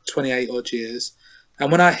like 28 odd years, and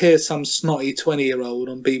when I hear some snotty 20-year-old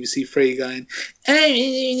on BBC Three going,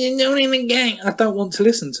 "Hey, don't even game," I don't want to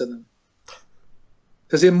listen to them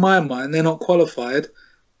because in my mind they're not qualified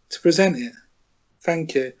to present it.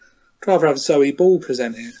 Thank you. I'd rather have Zoe Ball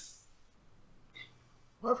present it.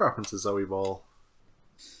 Whatever happened to Zoe Ball?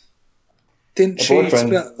 Didn't she?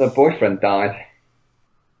 The boyfriend died.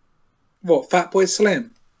 What, Fatboy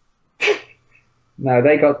Slim? No,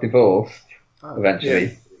 they got divorced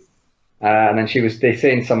eventually. Yeah. And then they're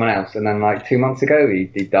seeing someone else, and then like 2 months ago he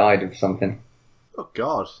died of something. Oh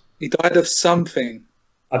God. He died of something.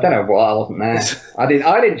 I don't know what, I wasn't there. I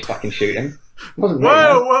didn't fucking shoot him.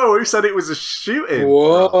 Whoa, who said it was a shooting?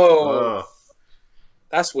 Whoa.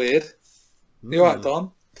 That's weird. You right,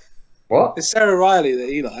 Don? What? It's Sarah Riley that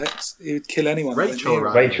he likes. He would kill anyone. Rachel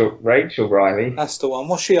Riley. That's the one.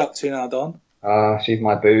 What's she up to now, Don? She's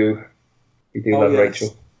my boo. We do love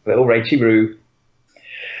Rachel. Little Rachy Roo.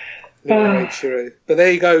 But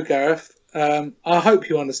there you go, Gareth. I hope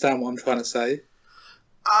you understand what I'm trying to say.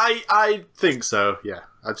 I think so, yeah.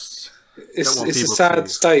 It's a sad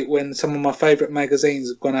state when some of my favourite magazines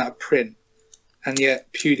have gone out of print, and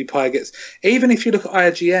yet PewDiePie gets... Even if you look at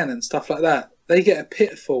IGN and stuff like that, they get a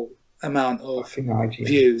pitiful amount of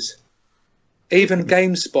views. Even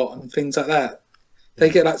GameSpot and things like that, they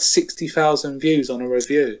get like 60,000 views on a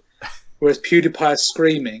review, whereas PewDiePie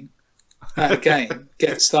screaming at a game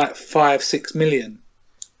gets like 5-6 million,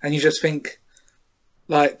 and you just think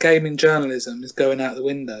like gaming journalism is going out the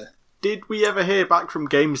window. Did we ever hear back from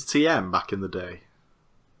Games TM back in the day?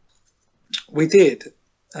 We did,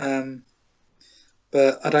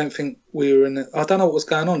 but I don't think we were in. I don't know what was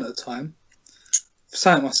going on at the time.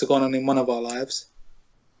 Something must have gone on in one of our lives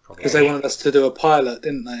because they wanted us to do a pilot,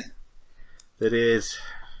 didn't they? It is.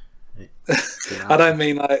 I don't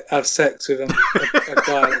mean like have sex with a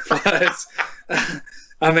guy that flies.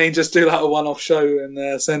 I mean just do like a one-off show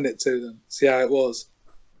and send it to them, see how it was.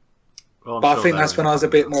 Well, but I think that's when I was a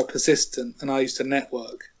bit more persistent and I used to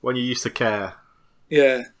network. When you used to care.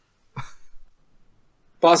 Yeah.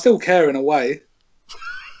 But I still care in a way.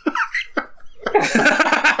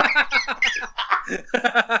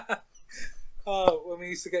 When we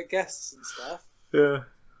used to get guests and stuff. Yeah.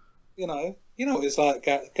 You know what it's like,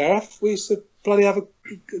 Gareth. We used to bloody have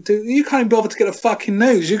you can't even bother to get a fucking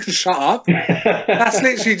news. You can shut up. That's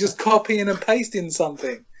literally just copying and pasting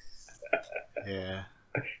something. Yeah.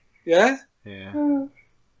 Yeah? Yeah.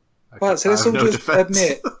 Right, so let's all just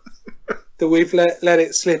admit that we've let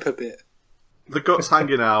it slip a bit. The gut's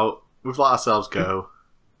hanging out. We've let ourselves go.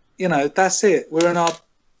 That's it. We're in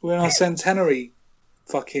our centenary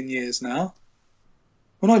fucking years now.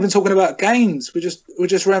 We're not even talking about games. We're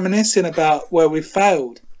just reminiscing about where we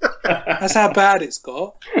failed. That's how bad it's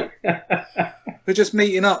got. We're just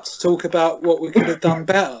meeting up to talk about what we could have done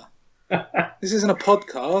better. This isn't a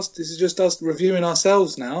podcast. This is just us reviewing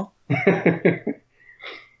ourselves now.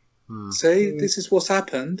 See, this is what's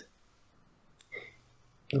happened.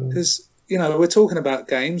 Because, we're talking about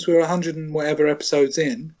games. We're 100 and whatever episodes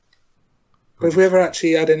in. But have we ever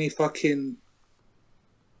actually had anything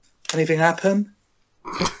happen?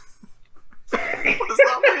 What does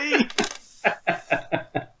that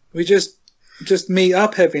mean? We just meet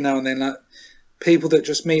up every now and then, like people that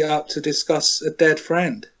just meet up to discuss a dead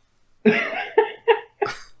friend.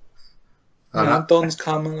 Don's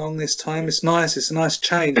come along this time. It's nice. It's a nice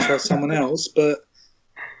change to have someone else, but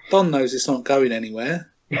Don knows it's not going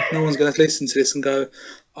anywhere. No one's going to listen to this and go,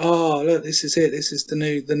 "Oh, look, this is it. This is the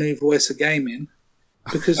new voice of gaming,"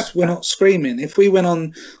 because we're not screaming. If we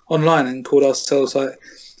went online and called ourselves like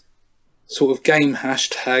sort of game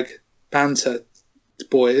hashtag banter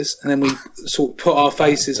boys, and then we sort of put our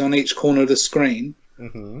faces on each corner of the screen,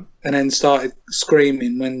 and then started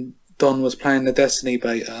screaming when Don was playing the Destiny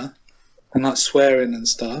beta, and like swearing and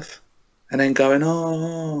stuff, and then going,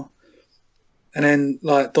 "Oh," and then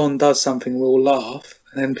like Don does something, we'll laugh,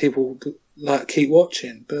 and then people like keep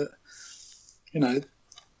watching. But the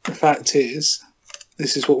fact is,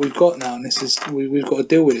 this is what we've got now, and this is we've got to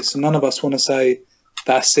deal with this. And none of us want to say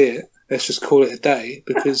that's it. Let's just call it a day,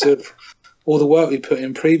 because of all the work we put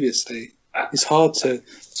in previously. It's hard to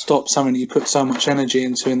stop something that you put so much energy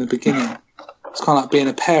into in the beginning. It's kind of like being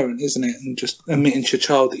a parent, isn't it? And just admitting to your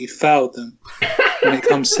child that you failed them when it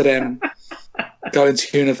comes to them going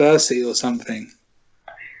to university or something.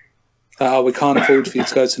 We can't afford for you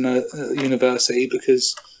to go to university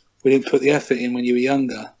because we didn't put the effort in when you were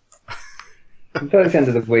younger. Towards the end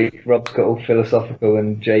of the week, Rob's got all philosophical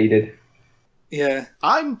and jaded. Yeah.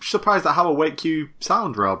 I'm surprised at how awake you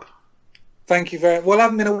sound, Rob. Thank you very much. Well, I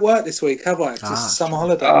haven't been at work this week, have I? It's just summer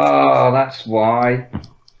holidays. Oh, that's why.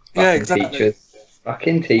 Yeah, exactly.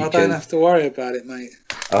 Fucking teachers. I don't have to worry about it, mate.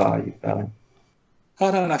 Oh, you darling.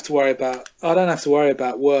 I don't have to worry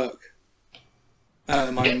about work at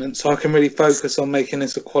the moment, so I can really focus on making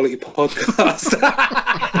this a quality podcast.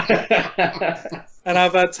 And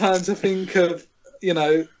I've had time to think of,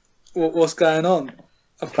 what's going on.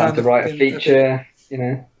 I've Time to write a feature,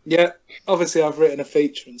 Yeah, obviously I've written a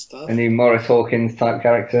feature and stuff. A new Morris Hawkins type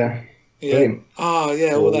character. Yeah. Brilliant. Oh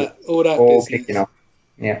yeah, all that All business. kicking off.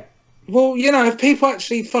 Yeah. Well, if people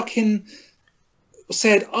actually fucking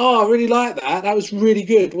said, "Oh, I really like that. That was really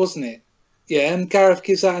good, wasn't it?" Yeah, and Gareth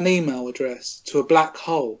gives out an email address to a black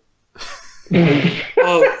hole.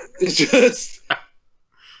 It's just.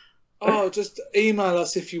 Just email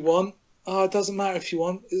us if you want. Oh, it doesn't matter if you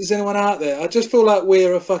want. Is anyone out there? I just feel like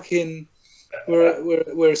we're a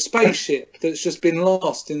spaceship that's just been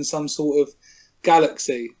lost in some sort of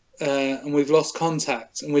galaxy, and we've lost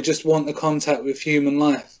contact, and we just want the contact with human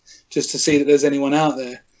life, just to see that there's anyone out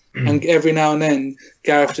there. And every now and then,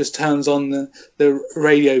 Gareth just turns on the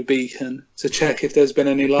radio beacon to check if there's been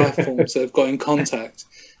any life forms that have got in contact,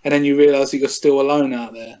 and then you realise that you're still alone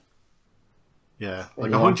out there. Yeah,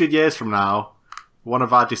 100 years from now, one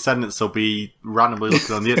of our descendants will be randomly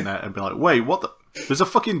looking on the internet and be like, "Wait, what the? There's a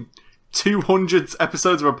fucking 200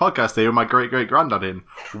 episodes of a podcast here with my great-great-granddad in.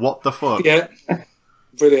 What the fuck?" Yeah,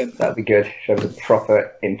 brilliant. That'd be good. Show the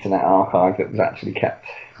proper internet archive that was actually kept.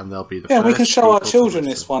 And they'll be the we can show our people children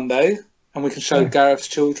this one day, and we can show Gareth's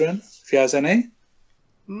children if he has any.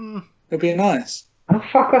 It'd be nice. Oh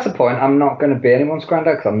fuck! That's the point. I'm not going to be anyone's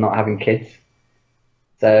granddad because I'm not having kids.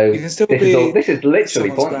 So you can still this is literally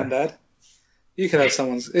someone's pointless. granddad. You can have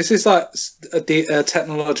someone's. This is like a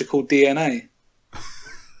technological DNA.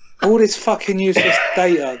 All this fucking useless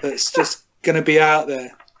data that's just going to be out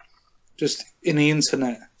there, just in the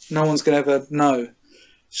internet. No one's going to ever know.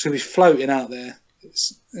 It's going to be floating out there.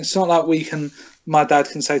 It's not like my dad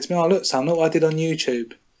can say to me, "Oh, look, son, look what I did on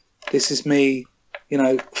YouTube. This is me,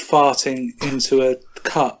 farting into a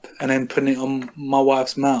cup and then putting it on my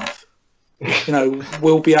wife's mouth."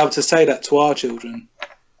 We'll be able to say that to our children.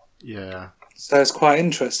 Yeah. So it's quite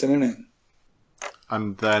interesting, isn't it?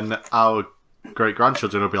 And then our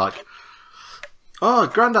great-grandchildren will be like, "Oh,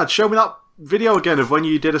 Grandad, show me that video again of when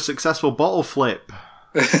you did a successful bottle flip."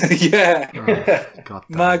 Yeah. Oh, God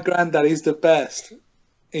damn. My granddad, he's the best.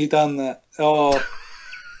 He done that. Oh,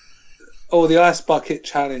 the ice bucket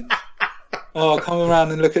challenge. Oh, come around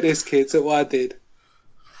and look at this, kids, at what I did.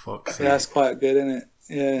 Fuck's Yeah, that's quite good, isn't it?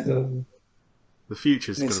 Yeah. The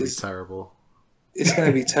future's going to be terrible. It's going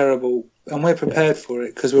to be terrible. And we're prepared for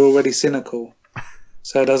it because we're already cynical.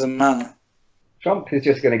 So it doesn't matter. Trump is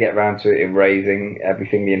just going to get round to erasing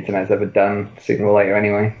everything the internet's ever done sooner or later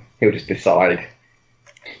anyway. He'll just decide.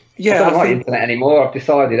 Yeah, I don't like the internet anymore. I've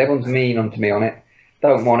decided. Everyone's mean onto me on it.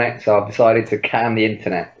 Don't want it, so I've decided to can the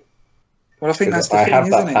internet. Well, I think that's the I thing, have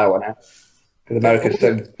isn't that it? power now. Because America's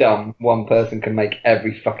so dumb, one person can make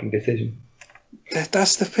every fucking decision.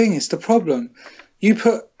 That's the thing. It's the problem. You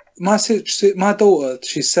put my daughter.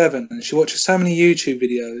 She's 7, and she watches so many YouTube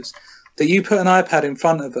videos that you put an iPad in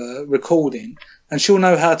front of her recording, and she'll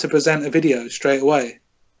know how to present a video straight away.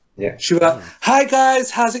 Yeah. She'll be like, "Hi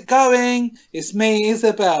guys, how's it going? It's me,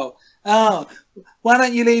 Isabel. Oh, why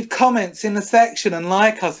don't you leave comments in the section and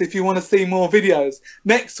like us if you want to see more videos?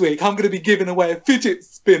 Next week, I'm going to be giving away a fidget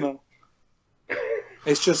spinner."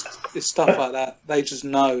 It's stuff like that. They just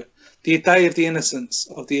know. The day of the innocence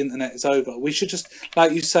of the internet is over. We should just,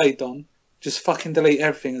 like you say, Don, just fucking delete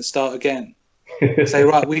everything and start again. Say,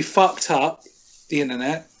 right, we fucked up the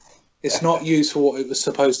internet. It's not used for what it was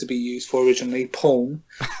supposed to be used for originally, porn.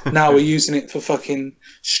 Now we're using it for fucking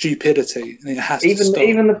stupidity, and it has to stop.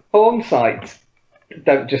 Even the porn sites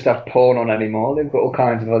don't just have porn on anymore. They've got all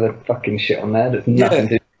kinds of other fucking shit on there that's nothing to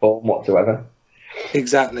do with porn whatsoever.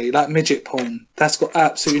 Exactly, like midget porn. That's got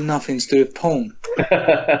absolutely nothing to do with porn.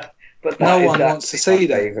 But no one wants to see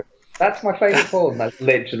that. That's my favourite porn. That's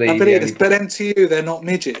literally. I believe it, but then to you, they're not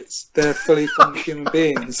midgets. They're fully formed human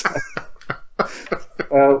beings.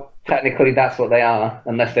 Well, technically, that's what they are,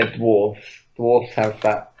 unless they're dwarves. Dwarves have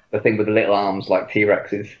the thing with the little arms like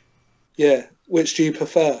T-Rexes. Yeah. Which do you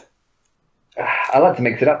prefer? I like to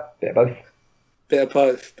mix it up. Bit of both. Bit of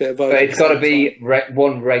both. But it's got to be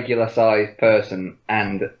one regular-sized person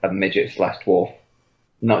and a midget/dwarf.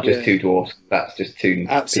 Not just two dwarfs. That's just two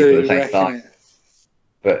absolutely people of the same size. It.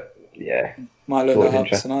 But yeah, might look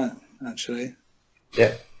that up tonight. Actually,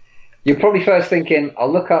 yeah. You're probably first thinking,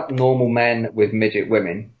 I'll look up normal men with midget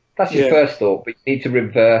women. That's your first thought, but you need to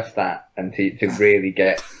reverse that and to really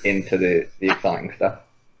get into the exciting stuff.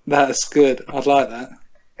 That's good. I'd like that.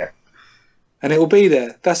 Yeah. And it will be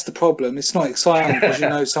there. That's the problem. It's not exciting because you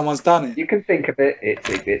know someone's done it. You can think of it.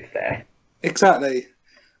 It's there. Exactly.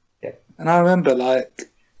 Yeah. And I remember, like,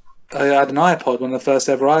 I had an iPod, one of the first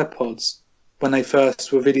ever iPods, when they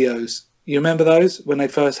first were videos. You remember those? When they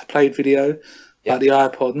first played video? Yeah. Like the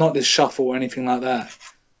iPod, not this Shuffle or anything like that,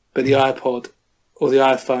 but the iPod or the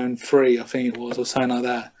iPhone 3, I think it was, or something like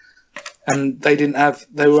that. And they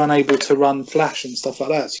were unable to run Flash and stuff like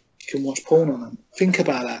that, so you can watch porn on them. Think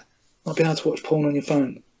about that. Not being able to watch porn on your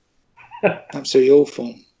phone. Absolutely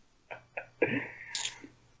awful.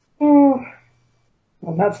 Oh,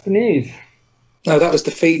 well, that's the news. No, that was the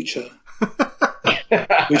feature.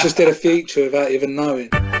 We just did a feature without even knowing.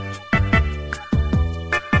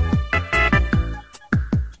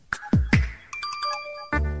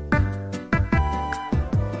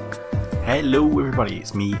 Hello everybody,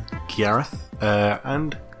 it's me, Gareth,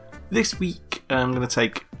 and this week I'm going to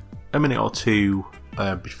take a minute or two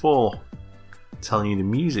before telling you the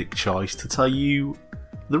music choice to tell you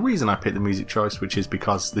the reason I picked the music choice, which is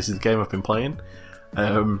because this is the game I've been playing.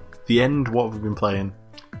 The end, what we've been playing,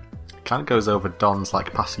 kind of goes over Don's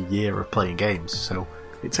like past a year of playing games, so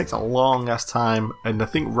it takes a long ass time, and I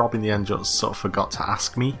think Rob in the end just sort of forgot to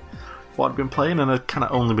ask me what I'd been playing, and I'd kind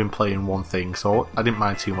of only been playing one thing, so I didn't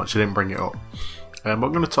mind too much, I didn't bring it up. But I'm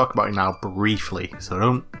going to talk about it now briefly, so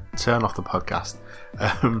don't turn off the podcast.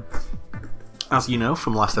 As you know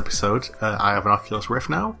from last episode, I have an Oculus Rift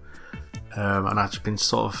now, and I've just been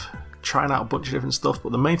sort of trying out a bunch of different stuff,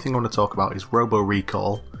 but the main thing I want to talk about is Robo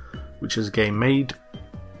Recall, which is a game made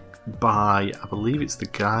by, I believe it's the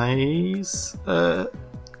guys at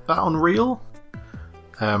Unreal,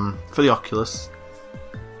 for the Oculus.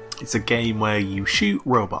 It's a game where you shoot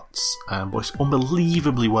robots, but it's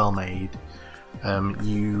unbelievably well made.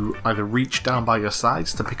 You either reach down by your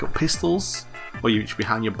sides to pick up pistols, or you reach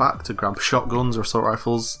behind your back to grab shotguns or assault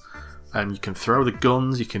rifles. You can throw the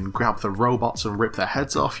guns, you can grab the robots and rip their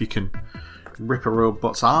heads off, you can rip a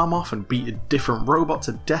robot's arm off and beat a different robot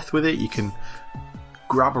to death with it, you can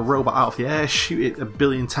grab a robot out of the air, shoot it 1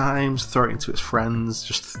 billion times, throw it into its friends,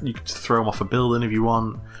 you can throw them off a building if you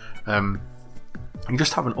want. You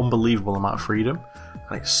just have an unbelievable amount of freedom,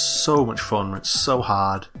 and it's so much fun, it's so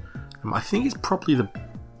hard. I think it's probably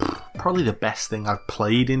the best thing I've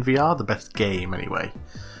played in VR, the best game anyway.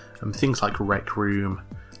 Things like Rec Room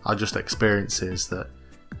are just experiences that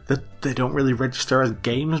they don't really register as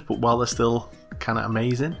games, but while they're still kind of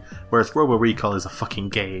amazing. Whereas Robo Recall is a fucking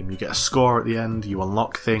game. You get a score at the end, you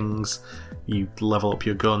unlock things, you level up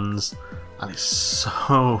your guns, and it's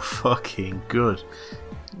so fucking good.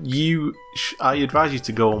 I advise you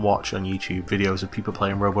to go and watch on YouTube videos of people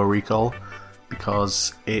playing Robo Recall,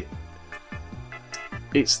 because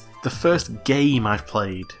it's the first game I've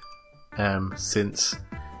played since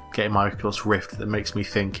getting my Oculus Rift that makes me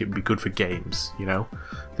think it would be good for games, you know?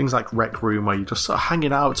 Things like Rec Room, where you're just sort of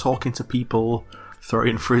hanging out, talking to people,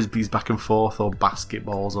 throwing frisbees back and forth, or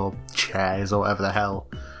basketballs, or chairs, or whatever the hell.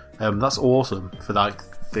 That's awesome for like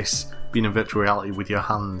this being in virtual reality with your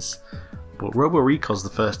hands. But Robo Recall's the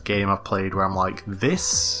first game I've played where I'm like,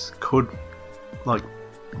 this could, like,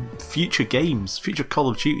 future games, future Call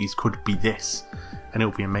of Duties could be this, and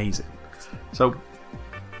it'll be amazing. So,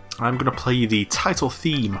 I'm going to play you the title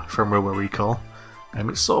theme from Robo Recall.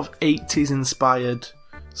 It's sort of 80s inspired,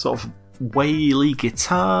 sort of waily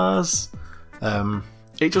guitars.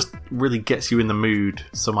 It just really gets you in the mood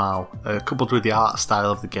somehow, coupled with the art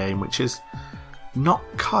style of the game, which is not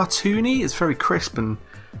cartoony. It's very crisp and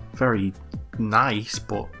very nice,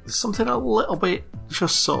 but there's something a little bit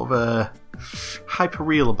just sort of hyper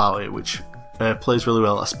real about it, which plays really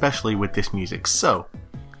well, especially with this music. So,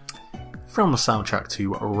 from the soundtrack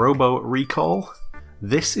to Robo Recall,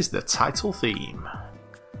 this is the title theme.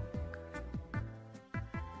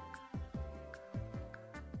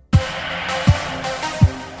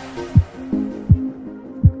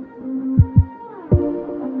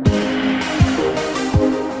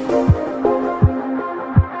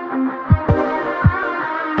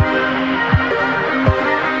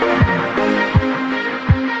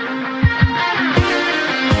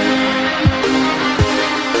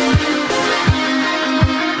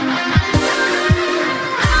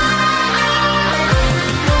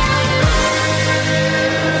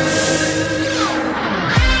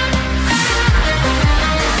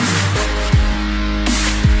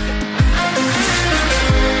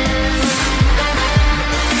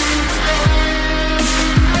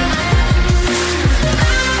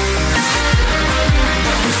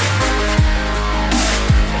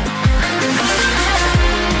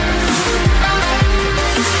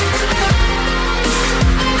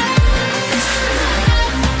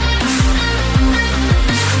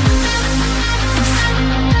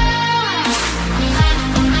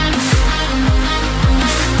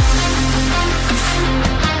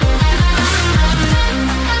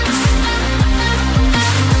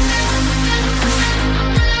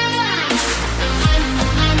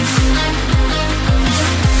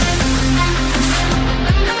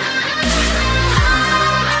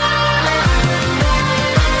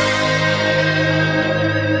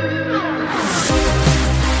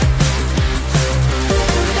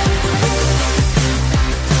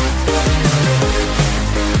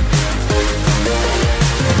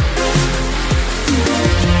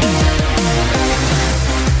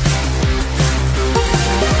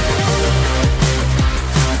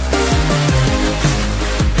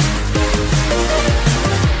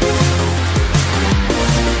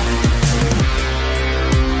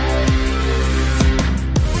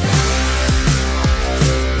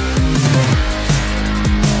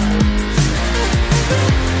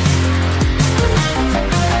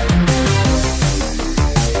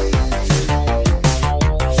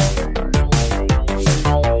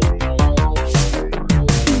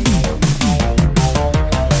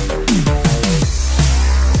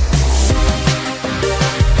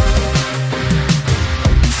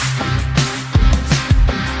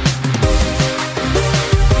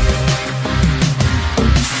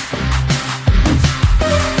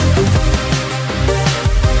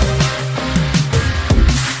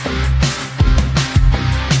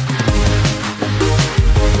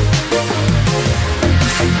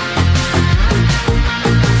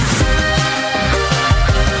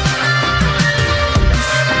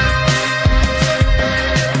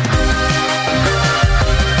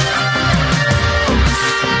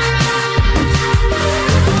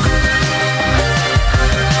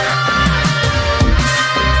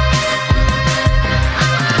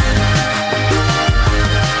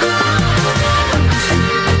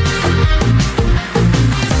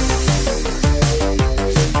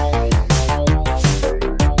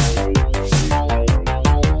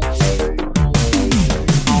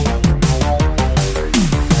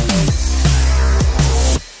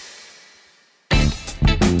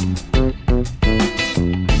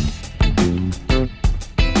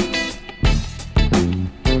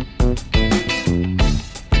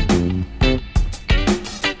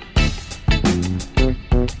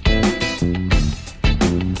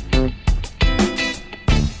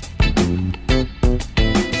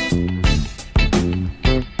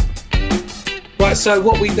 So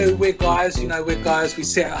what we do, we're guys, we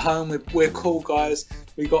sit at home, we're cool guys.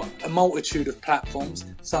 We've got a multitude of platforms.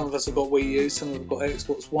 Some of us have got Wii U, some of us have got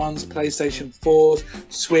Xbox Ones, PlayStation 4s,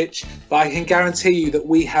 Switch. But I can guarantee you that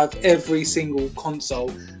we have every single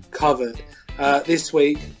console covered. This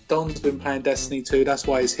week, Don's been playing Destiny 2, that's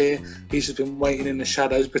why he's here. He's just been waiting in the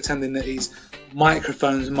shadows, pretending that his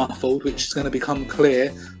microphone's muffled, which is going to become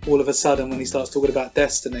clear all of a sudden when he starts talking about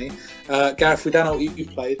Destiny. Gareth, we don't know what you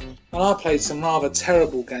played. And I played some rather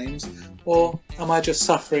terrible games, or am I just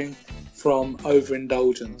suffering from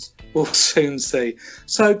overindulgence? We'll soon see.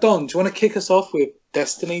 So, Don, do you want to kick us off with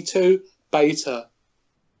Destiny 2 Beta?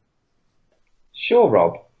 Sure,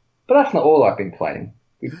 Rob. But that's not all I've been playing.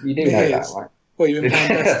 You do know that, right? Well, you've been playing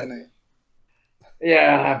Destiny.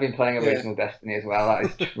 Yeah, I have been playing original Destiny as well. That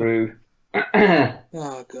is true.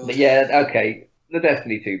 Oh, God. But yeah, okay. The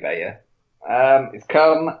Destiny 2 beta. It's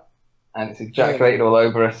come, and it's ejaculated all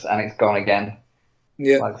over us, and it's gone again.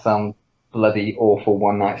 Yeah. Like some bloody awful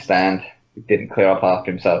one-night stand didn't clear up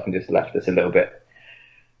after himself and just left us a little bit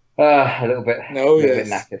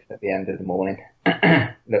knackered at the end of the morning,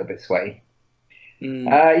 a little bit sweaty.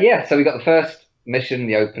 So we got the first mission,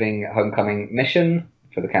 the opening homecoming mission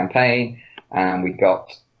for the campaign, and we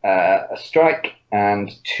got a strike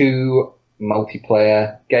and 2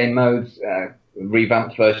 multiplayer game modes,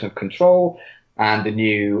 revamped version of Control, and a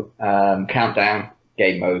new countdown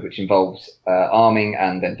game mode, which involves arming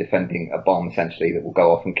and then defending a bomb, essentially, that will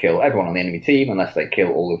go off and kill everyone on the enemy team unless they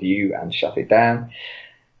kill all of you and shut it down.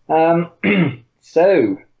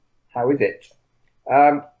 So, how is it?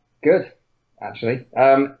 Good, actually.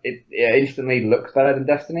 It instantly looks better than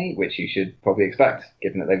Destiny, which you should probably expect,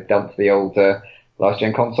 given that they've dumped the old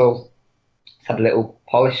last-gen consoles. It's had a little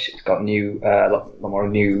polish. It's got a lot more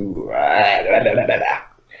new...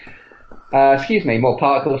 more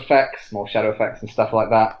particle effects, more shadow effects and stuff like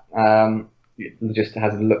that. It just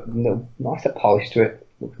has a little nicer polish to it.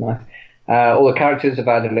 Looks nice. All the characters have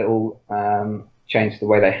had a little change to the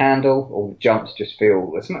way they handle. All the jumps just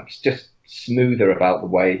feel just smoother about the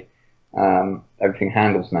way everything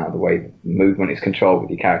handles now. The way movement is controlled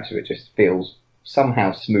with your character, it just feels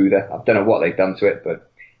somehow smoother. I don't know what they've done to it,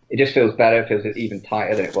 but it just feels better. It feels even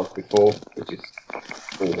tighter than it was before, which is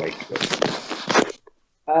always good.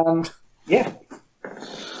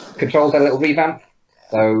 Controls had a little revamp,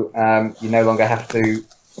 so you no longer have to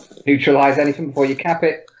neutralise anything before you cap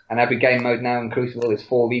it, and every game mode now in Crucible is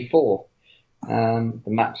 4v4. The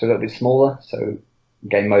maps are a little bit smaller, so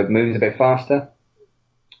game mode moves a bit faster.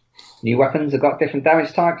 New weapons have got different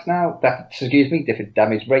damage types now, different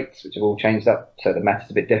damage rates, which have all changed up, so the meta's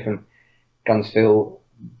a bit different. Guns feel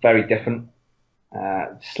very different.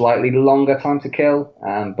 Slightly longer time to kill,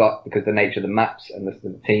 but because of the nature of the maps and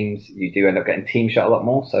the teams, you do end up getting team shot a lot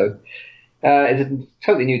more. So it's a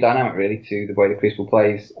totally new dynamic, really, to the way the Crucible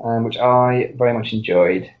plays, which I very much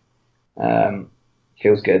enjoyed.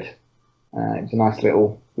 Feels good. It's a nice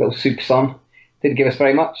little soup song. Didn't give us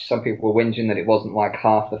very much. Some people were whinging that it wasn't like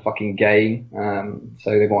half the fucking game, so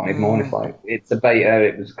they wanted more. And it's like, it's a beta.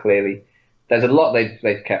 It was clearly, there's a lot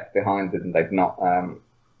they've kept behind and they've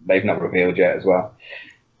not revealed yet as well,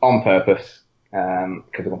 on purpose,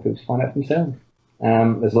 because they want people to find out for themselves.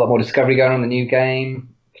 There's a lot more discovery going on in the new game.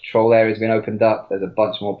 Patrol areas have been opened up. There's a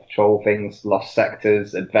bunch more patrol things, lost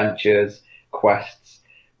sectors, adventures, quests,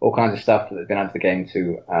 all kinds of stuff that has been added to the game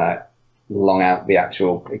to long out the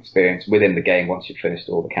actual experience within the game once you've finished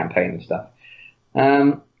all the campaign and stuff.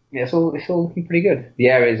 It's all looking pretty good. The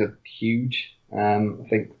areas are huge. I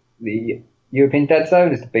think the European Dead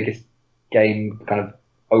Zone is the biggest game kind of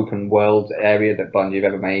open world area that Bungie have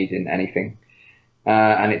ever made in anything,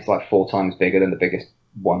 and it's like 4 times bigger than the biggest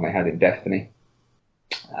one they had in Destiny,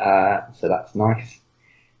 so that's nice.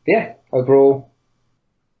 But yeah, overall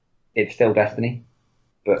it's still Destiny,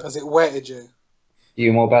 but has it wetted you?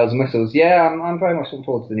 few more bells and whistles. Yeah, I'm very much looking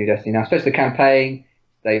forward to the new Destiny now, especially the campaign.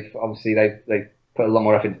 They've put a lot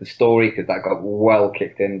more effort into the story, because that got well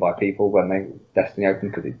kicked in by people when Destiny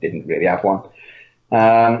opened, because it didn't really have one.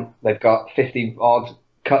 They've got 50 odd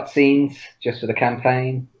cutscenes just for the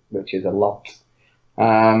campaign, which is a lot.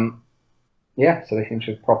 So they seem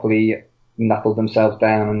to have properly knuckled themselves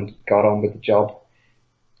down and got on with the job,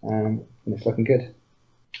 and it's looking good.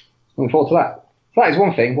 Looking forward to that. So that is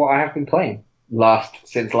one thing what I have been playing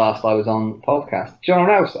since last I was on the podcast. Do you know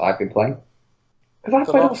what else I've been playing? Because I've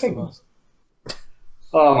played other things.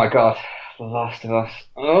 Oh my god, The Last of Us.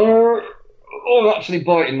 Oh, I'm actually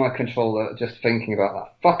biting my controller just thinking about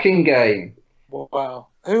that fucking game. Wow.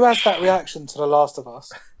 Who has that reaction to The Last of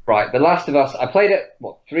Us? Right, The Last of Us, I played it,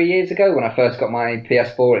 3 years ago when I first got my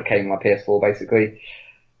PS4. It came with my PS4, basically.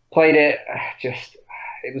 Played it,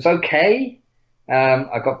 it was okay.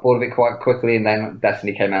 I got bored of it quite quickly, and then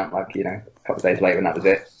Destiny came out, a couple of days later, and that was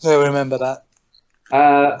it. I remember that.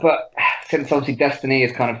 But since obviously Destiny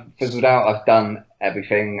has kind of fizzled out, I've done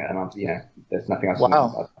everything, and there's nothing else.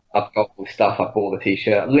 Wow. I've got all the stuff. I bought the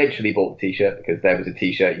T-shirt. Literally bought the T-shirt because there was a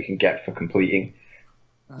T-shirt you can get for completing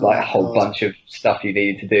a whole bunch of stuff you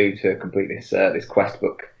needed to do to complete this quest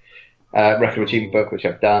book, record achievement book, which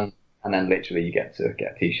I've done, and then literally you get to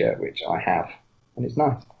get a T-shirt, which I have, and it's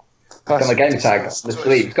nice. It's got my gamer tag on the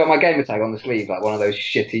sleeve. It's got my gamer tag on the sleeve, like one of those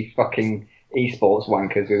shitty fucking esports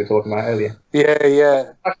wankers we were talking about earlier.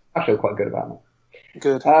 Yeah. I feel quite good about that.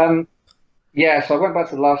 Good. So I went back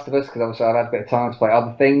to The Last of Us because obviously I've had a bit of time to play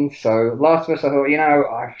other things. So Last of Us, I thought,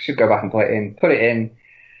 I should go back and play it in. Put it in.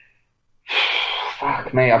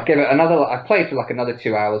 Fuck me, I've given it I played for another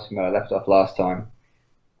 2 hours from where I left off last time,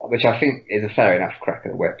 which I think is a fair enough crack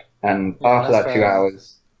at the whip. And after that 2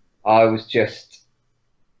 hours, I was just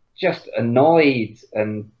annoyed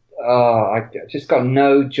and I just got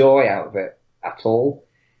no joy out of it at all.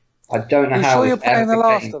 I don't know how you're playing The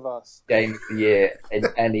Last of Us? Game of the year in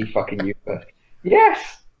any fucking universe. Yes,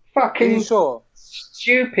 fucking. Are you sure?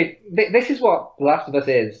 Stupid. This is what The Last of Us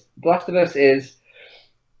is. The Last of Us is.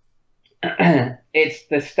 It's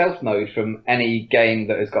the stealth mode from any game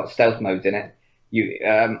that has got stealth modes in it.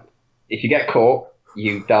 If you get caught,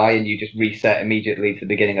 you die and you just reset immediately to the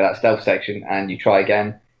beginning of that stealth section and you try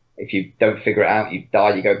again. If you don't figure it out, you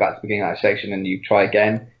die, you go back to the beginning of that section and you try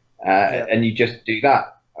again. And you just do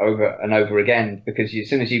that over and over again, because as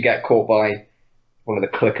soon as you get caught by one of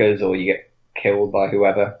the clickers or you get killed by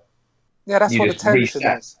whoever, that's what the tension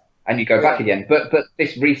is. And you go back again. But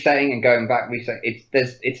this resetting and going back,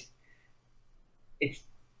 it's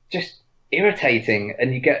just irritating,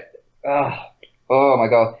 and you get oh my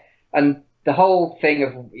god. And the whole thing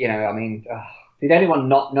of did anyone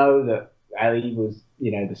not know that Ellie was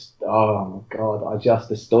oh my god,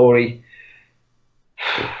 the story.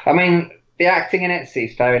 I mean, the acting in it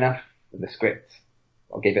seems fair enough. The script,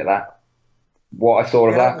 I'll give it that. What I saw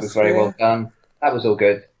of that was very well done. That was all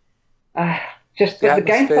good. Just the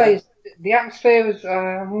gameplay, the atmosphere was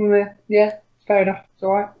fair enough. It's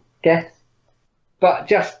all right. Guess. But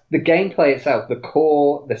just the gameplay itself, the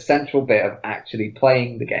core, the central bit of actually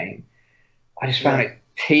playing the game, I just found it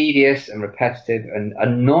tedious and repetitive and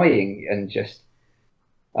annoying and just,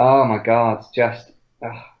 oh my god, just.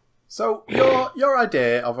 So your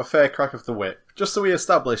idea of a fair crack of the whip, just so we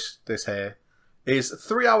establish this here, is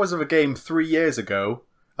 3 hours of a game 3 years ago,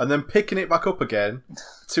 and then picking it back up again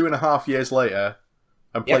 2.5 years later,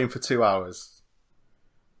 and playing for 2 hours.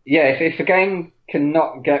 Yeah, if a game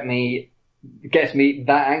cannot gets me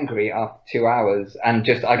that angry after 2 hours, and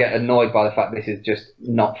just I get annoyed by the fact this is just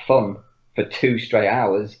not fun for 2 straight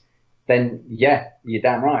hours, then you're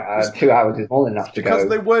damn right. 2 hours is more than enough to go. Because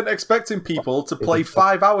they weren't expecting people to play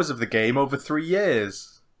 5 hours of the game over 3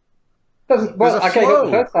 years. I gave up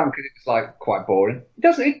the first time because it was like quite boring.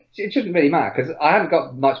 It shouldn't really matter, because I haven't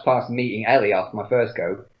got much past meeting Ellie after my first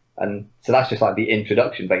go, and so that's just like the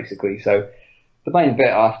introduction basically. So the main bit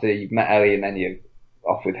after you've met Ellie and then you're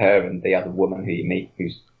off with her and the other woman who you meet,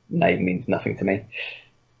 whose name means nothing to me.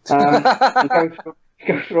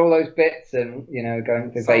 Go through all those bits and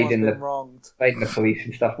going evading the police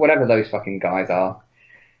and stuff, whatever those fucking guys are.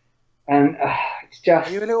 And it's just.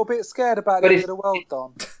 Are you a little bit scared about the end of the world,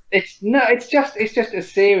 Don? It's just a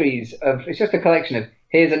series of. It's just a collection of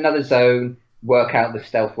here's another zone, work out the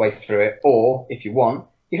stealth way through it, or if you want,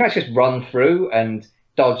 you can actually just run through and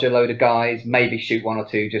dodge a load of guys, maybe shoot one or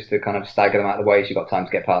two just to kind of stagger them out of the way so you've got time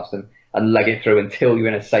to get past them, and leg it through until you're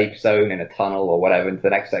in a safe zone in a tunnel or whatever into the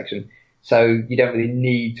next section. So you don't really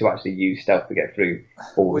need to actually use stealth to get through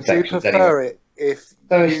all the sections. Would you prefer it if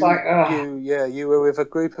you were with a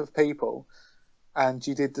group of people and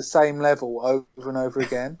you did the same level over and over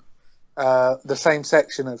again, the same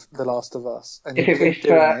section of The Last of Us, and if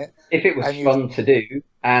it was fun to do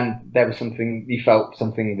and there was something you felt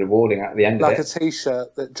something rewarding at the end of it, like a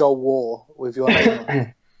T-shirt that Joel wore with your name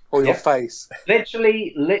on, or your face,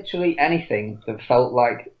 literally anything that felt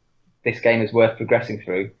like this game is worth progressing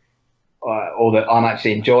through. Or that I'm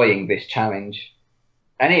actually enjoying this challenge.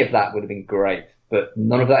 Any of that would have been great, but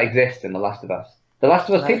none of that exists in The Last of Us. The Last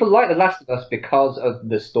of Us, people like The Last of Us because of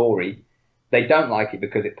the story. They don't like it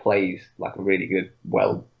because it plays like a really good,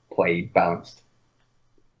 well-played, balanced,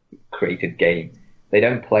 created game. They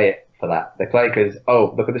don't play it for that. They play it because,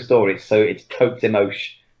 look at the story, it's totes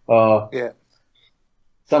emotion.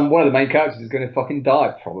 One of the main characters is going to fucking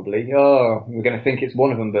die, probably. Oh, we're going to think it's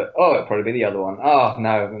one of them, but it'll probably be the other one. Oh,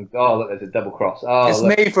 no. Oh, look, there's a double cross. Oh, it's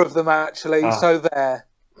neither of them, actually, so there.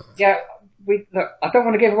 Yeah, look, I don't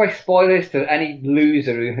want to give away spoilers to any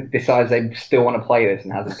loser who decides they still want to play this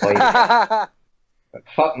and hasn't played it. But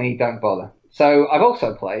fuck me, don't bother. So I've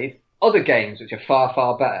also played other games which are far,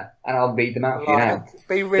 far better, and I'll read them out for you now.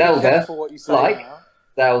 Be really careful what you say now.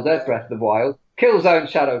 Zelda, Breath of the Wild, Killzone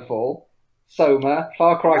Shadowfall, Soma,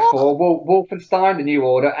 Far Cry 4, Wolfenstein: The New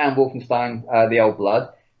Order, and Wolfenstein: The Old Blood,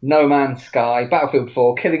 No Man's Sky, Battlefield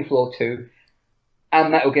 4, Killing Floor 2,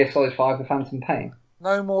 and Metal Gear Solid 5: The Phantom Pain.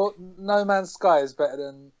 No Man's Sky is better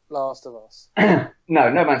than Last of Us.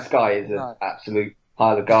 No Man's Sky is an absolute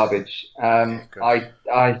pile of garbage. I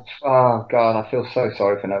feel so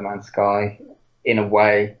sorry for No Man's Sky in a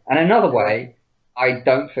way, and another way, I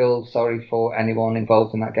don't feel sorry for anyone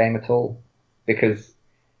involved in that game at all, because.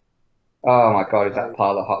 Oh my god, is that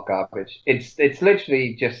pile of hot garbage? It's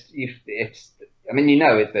literally just there's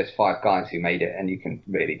 5 guys who made it, and you can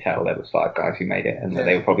really tell there was 5 guys who made it, and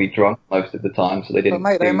they were probably drunk most of the time, so they didn't. But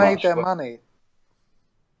mate, they made their money.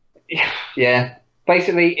 Yeah,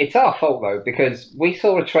 Basically, it's our fault though, because we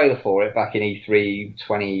saw a trailer for it back in E3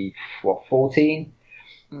 2014,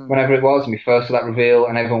 whenever it was, and we first saw that reveal,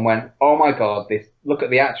 and everyone went, "Oh my god, this! Look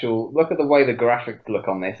at the way the graphics look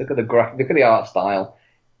on this. Look at the art style.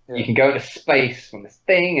 Yeah. You can go into space from this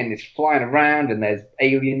thing, and it's flying around, and there's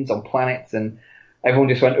aliens on planets, and everyone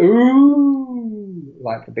just went, ooh,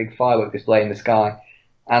 like a big firework display in the sky."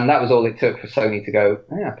 And that was all it took for Sony to go,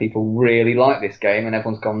 yeah, people really like this game, and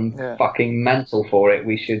everyone's gone fucking mental for it.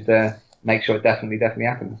 We should make sure it definitely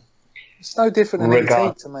happens. It's no different than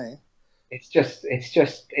ET to me. It's just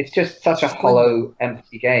such a hollow,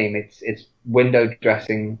 empty game. It's window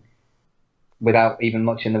dressing without even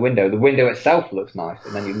much in the window. The window itself looks nice,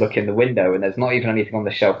 and then you look in the window, and there's not even anything on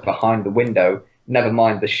the shelf behind the window. Never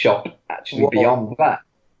mind the shop actually beyond that.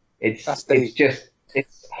 It's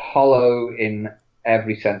hollow in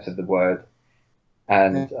every sense of the word,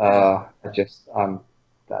 and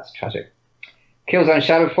that's tragic. Killzone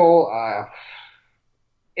Shadowfall,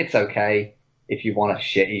 it's okay if you want a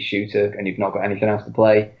shitty shooter and you've not got anything else to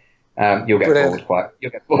play. You'll get bored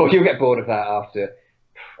You'll get bored of that after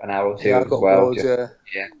an hour or two as well.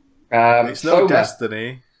 It's no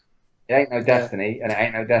Destiny. It ain't no Destiny, and it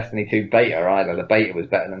ain't no Destiny 2 beta either. The beta was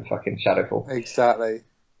better than fucking Shadowfall. Exactly.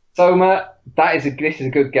 Soma, this is a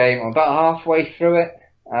good game. I'm about halfway through it.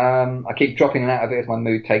 I keep dropping out of it as my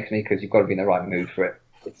mood takes me, because you've got to be in the right mood for it.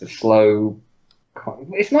 It's a slow...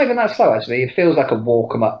 It's not even that slow, actually. It feels like a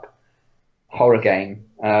walk-em-up horror game.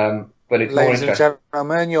 But it's more interesting. Ladies and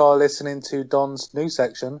gentlemen, you are listening to Don's new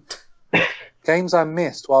section. Games I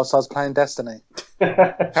missed whilst I was playing Destiny.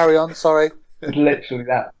 Carry on, sorry. Literally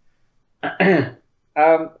that.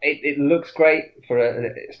 It looks great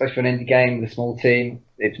especially for an indie game with a small team.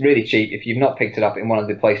 It's really cheap. If you've not picked it up in one of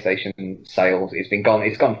the PlayStation sales, it's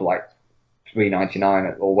gone for like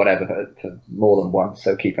 $3.99 or whatever for more than once.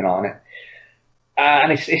 So keep an eye on it.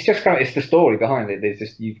 And it's just it's the story behind it. There's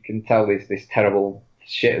just, you can tell this terrible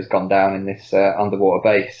shit has gone down in this underwater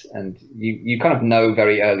base, and you kind of know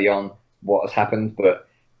very early on what has happened, but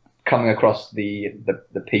coming across the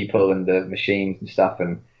people and the machines and stuff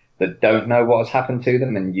and that don't know what has happened to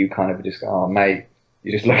them, and you kind of just go, oh mate,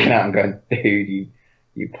 you're just looking at them going, dude,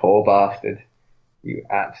 you poor bastard, you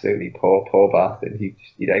absolutely poor bastard.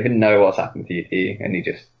 You don't even know what's happened to you, do you? And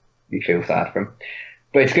you feel sad for him.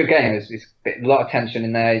 But it's a good game. It's a lot of tension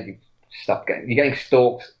in there. You're getting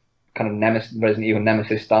stalked, kind of Resident Evil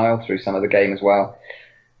Nemesis style through some of the game as well,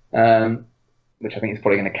 which I think is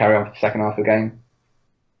probably going to carry on for the second half of the game,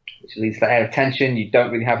 which leads to that air of tension. You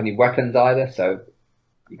don't really have any weapons either, so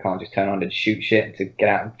you can't just turn on and shoot shit to get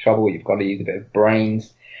out of trouble. You've got to use a bit of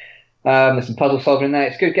brains. There's some puzzle solving in there.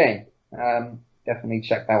 It's a good game. Definitely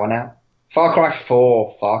check that one out. Far Cry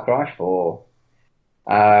 4.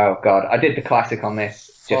 Oh god, I did the classic on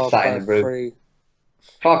this. Just sat in the room. 3.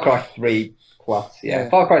 Far Cry 3 plus, yeah.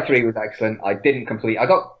 Far Cry 3 was excellent. I didn't complete. I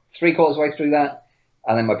got 3/4 way through that,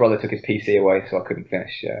 and then my brother took his PC away, so I couldn't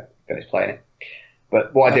finish playing it.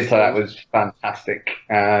 But what I did play that was fantastic.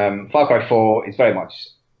 Far Cry 4 is very much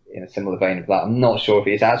in a similar vein of that. I'm not sure if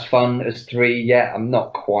it's as fun as 3 yet. I'm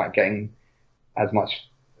not quite getting as much.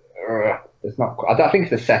 It's not. I think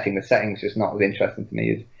it's the setting. The setting's just not as interesting to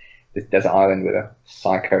me as this desert island with a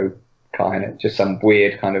psycho guy in it. Just some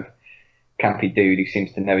weird kind of campy dude who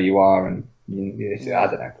seems to know who you are, and I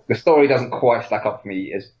don't know. The story doesn't quite stack up for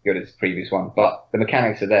me as good as the previous one, but the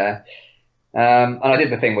mechanics are there. And I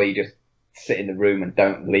did the thing where you just sit in the room and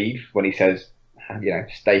don't leave when he says,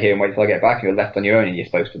 stay here and wait till I get back. You're left on your own and you're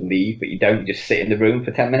supposed to leave, but you don't. You just sit in the room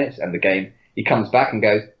for 10 minutes, and the game, he comes back and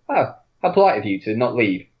goes, oh, how polite of you to not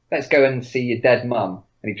leave. Let's go and see your dead mum.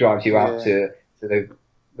 And he drives you out to the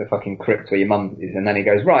fucking crypt where your mum is, and then he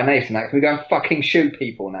goes, right, Nathan, can we go and fucking shoot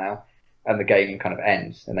people now? And the game kind of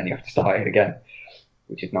ends, and then you have to start it again,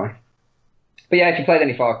 which is nice. But yeah, if you played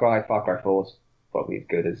any Far Cry 4's probably as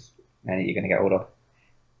good as any you're going to get hold of.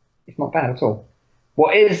 It's not bad at all.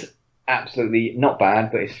 What is absolutely not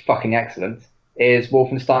bad, but it's fucking excellent, is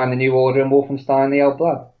Wolfenstein The New Order and Wolfenstein The Old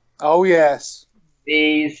Blood. Oh, yes.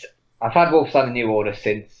 I've had Wolfenstein The New Order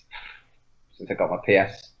since I got my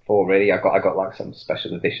PS4, really. I got like some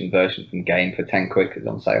special edition version from the game for 10 quid because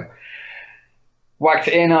it's on sale. Whacked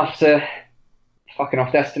it in after fucking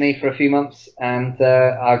off Destiny for a few months, and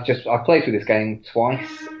I've played through this game twice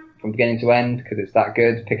from beginning to end because it's that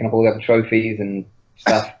good, picking up all the other trophies and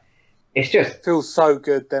stuff. It feels so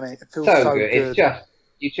good, doesn't it? It feels so good.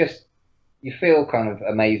 It's you feel kind of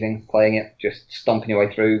amazing playing it, just stomping your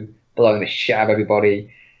way through, blowing the shit out of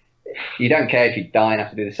everybody. You don't care if you die and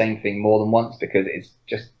have to do the same thing more than once because it's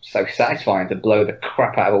just so satisfying to blow the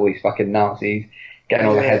crap out of all these fucking Nazis, getting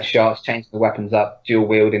all the headshots, changing the weapons up, dual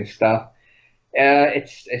wielding stuff.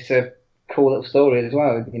 It's a cool little story as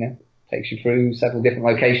well. You know, takes you through several different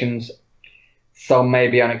locations. Some may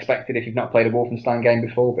be unexpected if you've not played a Wolfenstein game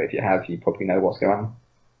before, but if you have, you probably know what's going on.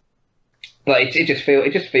 But it just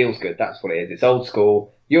feels good. That's what it is. It's old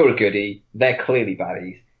school. You're a goodie. They're clearly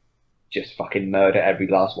baddies. Just fucking murder every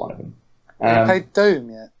last one of them. Have you played Doom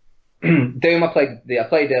yet? Doom, I played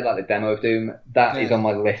like the demo of Doom. That is on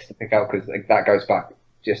my list to pick up because that goes back.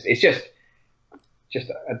 It's just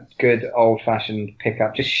a good old fashioned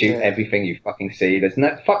pickup. Just shoot everything you fucking see. There's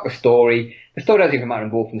no fuck the story. The story doesn't even matter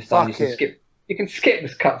in Wolfenstein. You can skip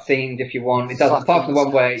this cutscenes if you want. It doesn't. Apart from the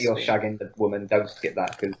one where you're shagging the woman, don't skip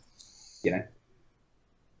that because you know.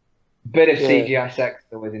 Bit of CGI sex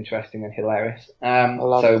is always interesting and hilarious.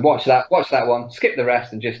 So watch that one. Skip the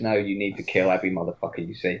rest and just know you need to kill every motherfucker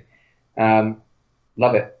you see.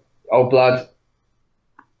 Love it. Old Blood,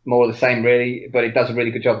 more of the same really, but it does a really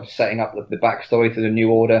good job of setting up the backstory to the New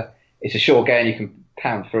Order. It's a short game, you can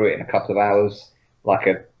pound through it in a couple of hours like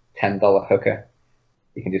a $10 hooker.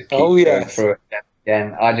 You can just keep going through it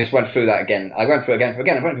again. I just went through that again. I went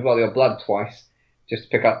through Body of Blood twice just to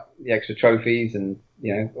pick up the extra trophies and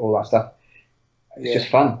you know all that stuff. It's just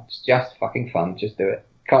fun. It's just fucking fun. Just do it.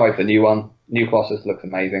 Can't wait for the new one. New Colossus looks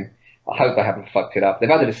amazing. I hope they haven't fucked it up. They've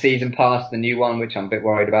added a season pass, the new one, which I'm a bit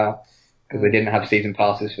worried about because they didn't have season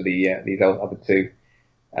passes for these other two,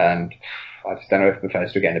 and I just don't know if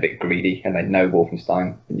Bethesda are getting a bit greedy and they know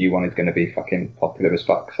Wolfenstein, the new one, is going to be fucking popular as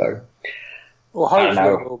fuck. So, well, hopefully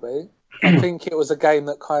it will be. I think it was a game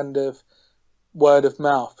that kind of word of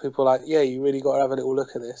mouth. People were like, yeah, you really got to have a little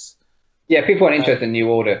look at this. Yeah, people weren't interested in New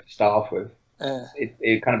Order to start off with.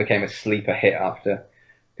 It kind of became a sleeper hit after.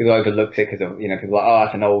 People overlooked it because you know people were like, oh,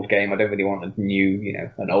 that's an old game. I don't really want a new, you know,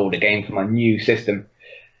 an older game for my new system.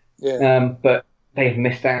 Yeah. But they've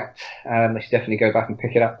missed out. They should definitely go back and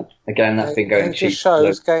pick it up again. That's been going cheap. It just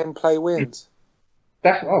shows gameplay wins.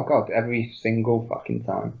 Oh god, every single fucking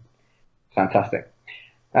time. Fantastic.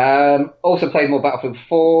 Also played more Battlefield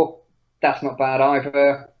 4. That's not bad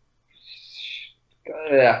either.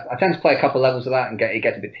 I tend to play a couple of levels of that and it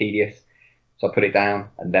gets a bit tedious. So I put it down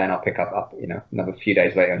and then I'll pick up, you know, another few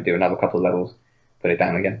days later and do another couple of levels, put it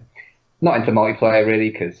down again. Not into multiplayer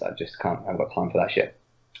really because I just can't, I haven't got time for that shit.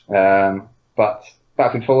 But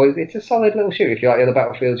Battlefield 4, it's a solid little shoot. If you like the other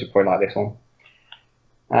Battlefields, you'll probably like this one.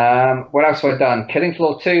 What else have I done? Killing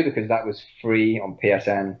Floor 2 because that was free on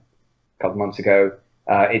PSN a couple of months ago.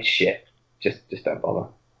 It's shit. Just don't bother.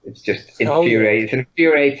 It's just infuriating. It's an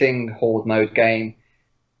infuriating horde mode game.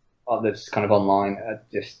 That's kind of online.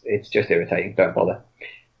 It's just irritating. Don't bother.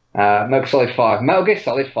 Metal Gear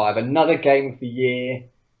Solid 5, another game of the year.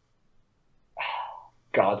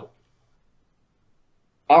 God.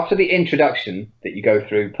 After the introduction that you go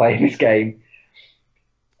through playing this game,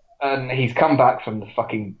 and he's come back from the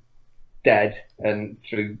fucking dead and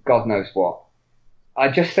through God knows what, I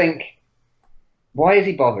just think, why is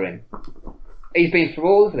he bothering? He's been through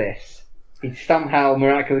all of this. He's somehow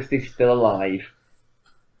miraculously still alive.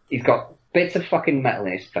 He's got bits of fucking metal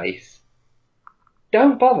in his face.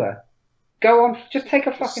 Don't bother. Go on, just take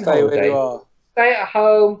a fucking holiday. Stay where you are. Stay at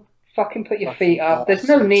home, fucking put your feet up. There's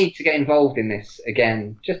no need to get involved in this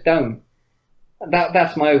again. Just don't.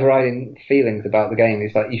 That's my overriding feelings about the game.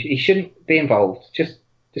 Is like you shouldn't be involved. Just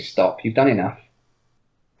stop. You've done enough.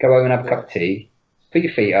 Go home and have a cup of tea. Put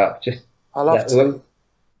your feet up. I love to.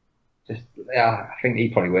 I think he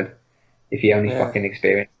probably would if he only fucking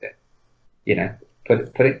experienced it. You know,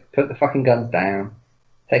 put the fucking guns down.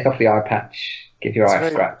 Take off the eye patch. Give your eye a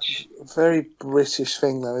scratch. Very British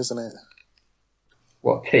thing, though, isn't it?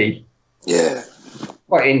 What, tea? Yeah.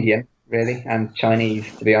 Quite Indian, really, and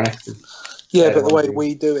Chinese, to be honest. Yeah, but the way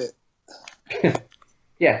we do it.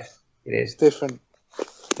 Yes, it is. It's different.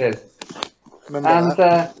 It is.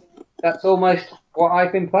 That's almost what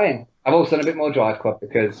I've been playing. I've also done a bit more Drive Club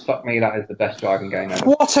because, fuck me, that is the best driving game ever.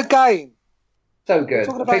 What a game! So good.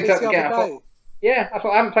 Talking about this the other day. I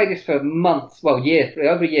thought I haven't played this for months. Well, over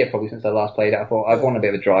a year probably since I last played it. I thought I'd want a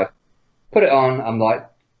bit of a drive. Put it on. I'm like,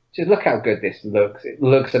 just look how good this looks. It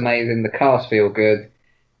looks amazing. The cars feel good.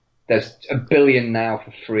 There's 1 billion now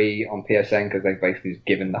for free on PSN because they've basically just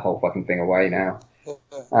given the whole fucking thing away now.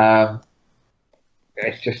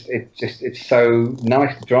 It's so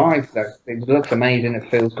nice to drive. It looks amazing. It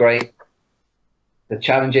feels great. The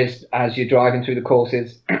challenges as you're driving through the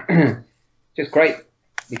courses, just great.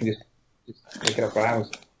 You can just pick it up for hours.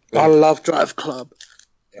 I love Drive Club.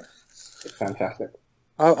 Yeah, it's fantastic.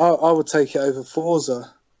 I would take it over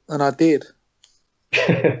Forza, and I did.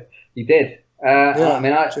 You did. I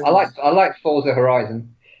mean, I liked Forza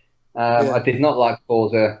Horizon. I did not like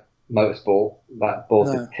Forza Motorsport. That bought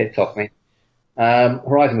the tits off me.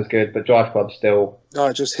 Horizon was good, but Drive Club still. Oh,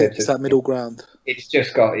 it just hits that middle ground. It's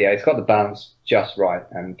just got it's got the balance just right,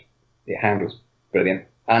 and it handles brilliant.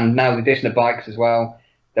 And now the addition of bikes as well,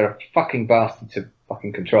 they're a fucking bastard to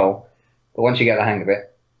fucking control. But once you get the hang of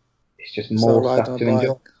it, it's just more stuff to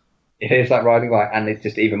enjoy. It is like riding a bike, and it's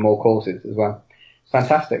just even more courses as well. It's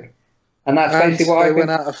fantastic. And that's basically what I went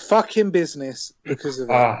out of fucking business because of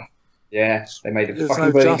it. Yeah, they made a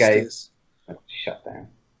fucking brilliant game. Shut down.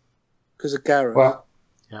 Because of Gareth. Well,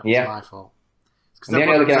 it's my fault. Because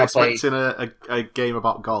everyone was expecting a game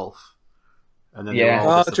about golf. And then do you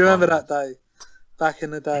remember that day? Back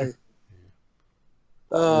in the day.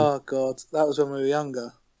 Oh, God. That was when we were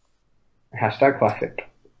younger. Hashtag classic.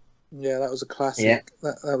 Yeah, that was a classic. Yeah.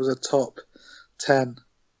 That was a top 10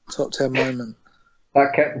 moment.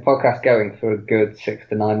 That kept the podcast going for a good 6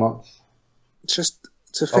 to 9 months. Just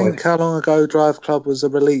to think how long ago Drive Club was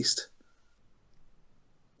released.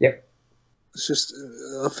 Yep. It's just,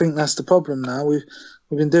 I think that's the problem now. We've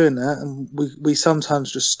been doing that, and we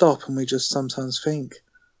sometimes just stop and we just sometimes think,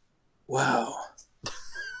 wow.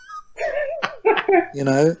 You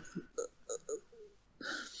know,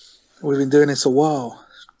 we've been doing this a while.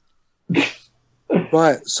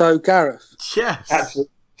 Right, so Gareth. Yes.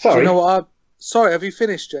 Absolutely. Sorry. Do you know what Sorry, have you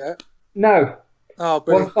finished yet? No. Oh,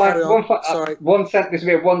 brilliant. Sorry. This will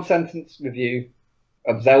be a one-sentence review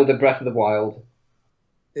of Zelda Breath of the Wild.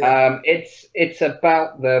 Yeah. It's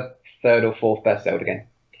about the third or fourth best Zelda game.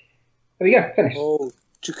 There we go, finished. Oh,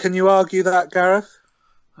 can you argue that, Gareth?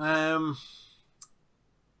 No,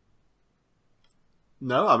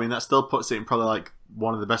 I mean that still puts it in probably like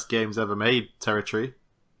one of the best games ever made territory.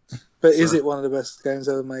 But is it one of the best games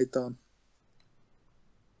ever made, Don?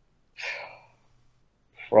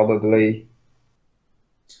 Probably.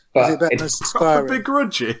 But is it better than Skyrim? Proper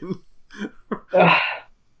begrudging.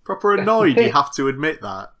 Proper annoyed. You have to admit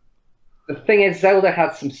that. The thing is, Zelda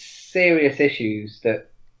had some serious issues that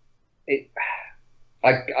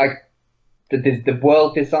the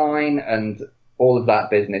world design and all of that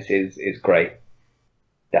business is great.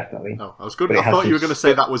 Definitely. No, I was good. I thought you were going to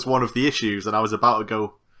say that was one of the issues, and I was about to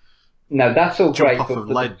go. No, that's all great, but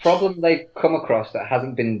the problem they've come across that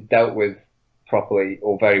hasn't been dealt with properly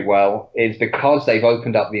or very well is because they've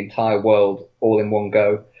opened up the entire world all in one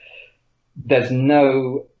go. There's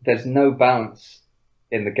no balance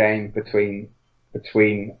in the game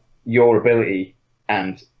between your ability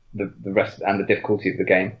and the rest and the difficulty of the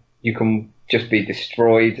game. You can just be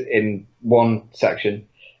destroyed in one section,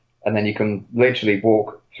 and then you can literally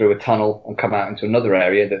walk through a tunnel and come out into another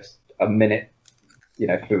area that's a minute,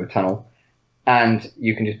 through a tunnel, and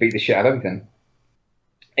you can just beat the shit out of everything.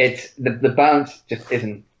 It's the balance just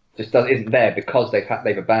isn't there because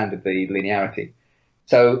they've abandoned the linearity.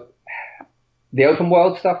 So the open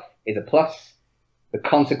world stuff is a plus. The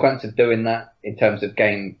consequence of doing that in terms of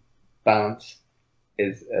game balance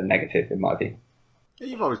is a negative in my view.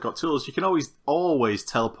 You've always got tools. You can always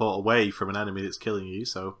teleport away from an enemy that's killing you.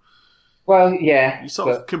 So, well, yeah, you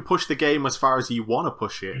sort of can push the game as far as you want to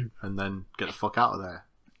push it, and then get the fuck out of there.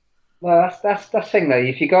 Well, that's the thing though.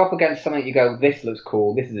 If you go up against something, you go, "This looks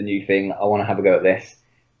cool. This is a new thing. I want to have a go at this,"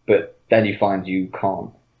 but then you find you can't,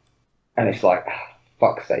 and it's like,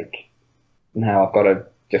 fuck's sake. Now I've got to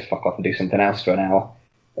just fuck off and do something else for an hour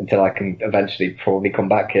until I can eventually probably come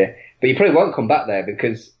back here. But you probably won't come back there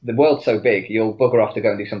because the world's so big, you'll bugger off to go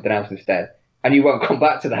and do something else instead. And you won't come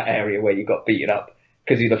back to that area where you got beaten up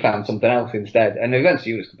because you'd have found something else instead. And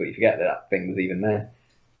eventually you'll just completely forget that thing was even there.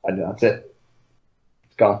 And that's it.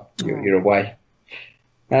 It's gone. You're away.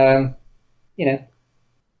 It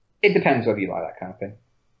depends whether you like that kind of thing.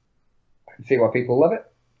 I can see why people love it.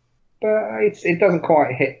 But it doesn't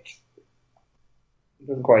quite hit... It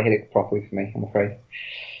doesn't quite hit it properly for me, I'm afraid.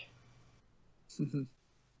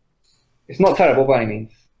 It's not terrible by any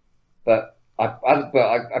means, but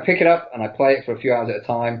I pick it up and I play it for a few hours at a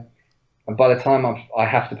time, and by the time I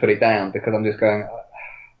have to put it down because I'm just going,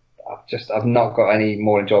 I've not got any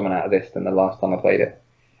more enjoyment out of this than the last time I played it.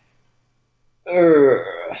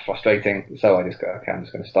 Frustrating. So I just go, okay, I'm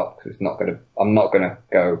just going to stop because I'm not going to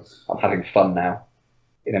go. I'm having fun now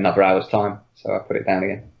in another hour's time, so I put it down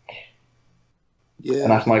again. Yeah.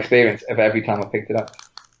 And that's my experience of every time I picked it up.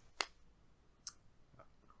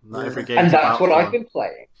 Not every game. And that's what I've been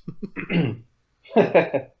playing.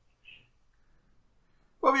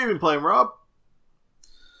 What have you been playing, Rob?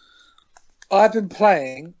 I've been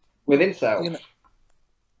playing... Within Self.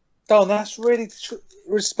 Don, that's really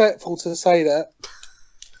respectful to say that.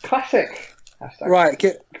 Classic. Right,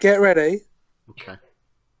 get ready. Okay.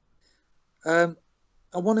 I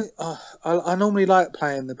normally like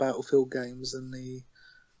playing the Battlefield games and the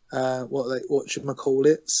what you call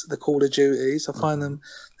it, the Call of Duties. I find them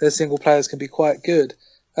their single players can be quite good.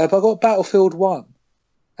 But I got Battlefield 1,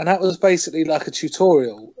 and that was basically like a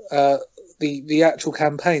tutorial. The actual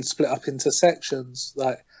campaign split up into sections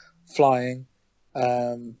like flying,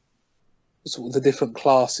 sort of the different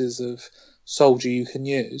classes of soldier you can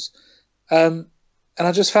use, and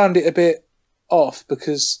I just found it a bit off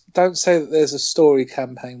because don't say that there's a story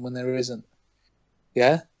campaign when there isn't.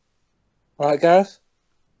 Yeah, all right, Gareth.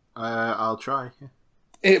 I'll try. Yeah.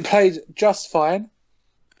 It played just fine,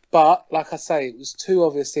 but like I say, it was too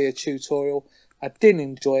obviously a tutorial. I didn't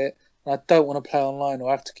enjoy it, and I don't want to play online or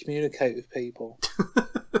have to communicate with people.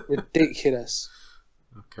 Ridiculous.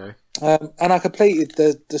 Okay. And I completed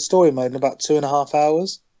the story mode in about 2.5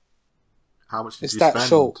 hours. How much did you spend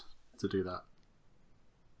short to do that?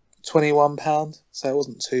 £21, so it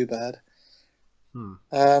wasn't too bad.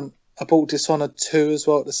 I bought Dishonored 2 as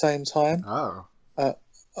well at the same time. Oh.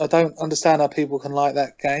 I don't understand how people can like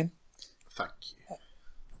that game. Thank you.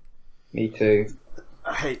 Me too.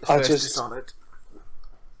 I hate Dishonored.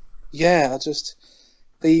 Yeah,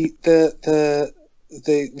 the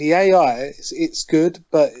AI it's good,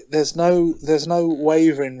 but there's no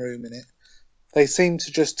wavering room in it. They seem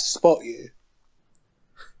to just spot you.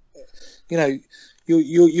 You know,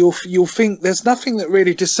 you'll think there's nothing that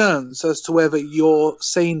really discerns as to whether you're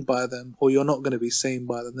seen by them or you're not going to be seen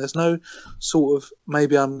by them. There's no sort of,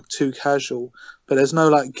 maybe I'm too casual, but there's no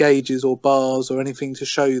like gauges or bars or anything to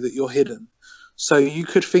show you that you're hidden. So you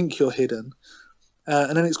could think you're hidden.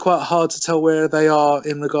 And then it's quite hard to tell where they are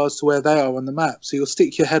in regards to where they are on the map. So you'll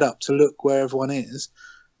stick your head up to look where everyone is,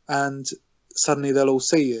 and suddenly they'll all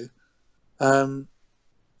see you.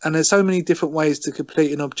 And there's so many different ways to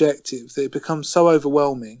complete an objective that it becomes so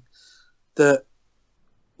overwhelming that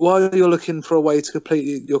while you're looking for a way to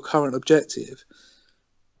complete your current objective,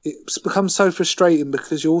 it becomes so frustrating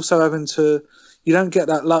because you're also you don't get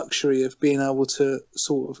that luxury of being able to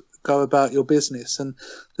sort of go about your business. And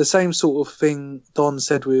the same sort of thing Don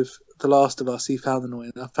said with The Last of Us, he found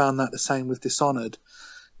annoying. I found that the same with Dishonored.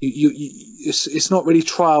 It's not really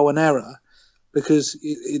trial and error because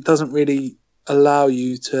it doesn't really allow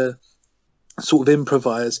you to sort of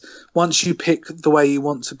improvise. Once you pick the way you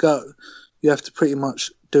want to go, you have to pretty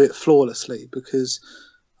much do it flawlessly because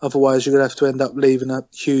otherwise you're going to have to end up leaving a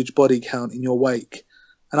huge body count in your wake.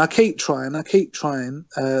 And I keep trying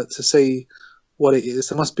to see what it is.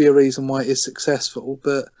 There must be a reason why it is successful,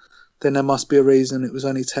 but then there must be a reason it was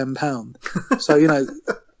only £10. So, you know,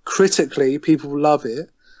 critically people love it,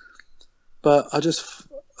 but I just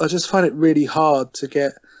find it really hard to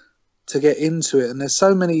get into it. And there's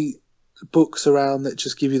so many books around that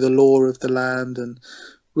just give you the lore of the land and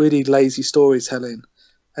really lazy storytelling,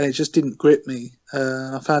 and it just didn't grip me.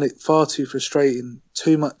 I found it far too frustrating.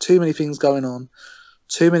 Too many things going on,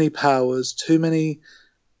 too many powers, too many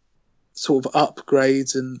sort of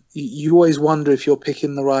upgrades, and you always wonder if you're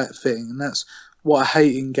picking the right thing. And that's what I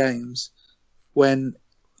hate in games, when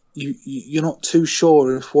you're not too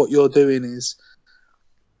sure if what you're doing is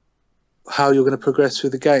how you're going to progress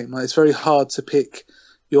through the game. Like, it's very hard to pick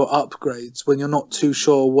your upgrades when you're not too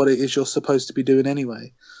sure what it is you're supposed to be doing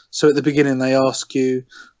anyway. So at the beginning they ask you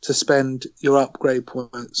to spend your upgrade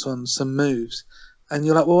points on some moves, and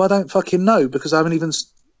you're like, well, I don't fucking know because I haven't even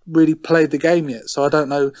really played the game yet, so I don't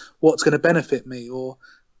know what's going to benefit me or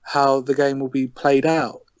how the game will be played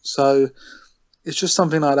out. So it's just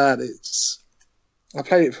something like that. I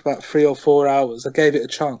played it for about 3 or 4 hours. I gave it a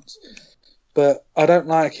chance, but I don't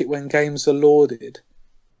like it when games are lauded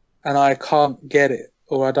and I can't get it,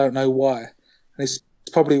 or I don't know why. And it's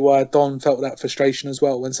probably why Don felt that frustration as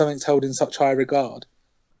well, when something's held in such high regard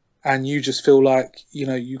and you just feel like, you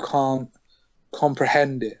know, you can't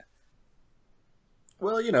comprehend it.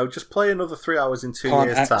 Well, you know, just play another 3 hours in 2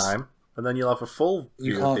 years' time, and then you'll have a full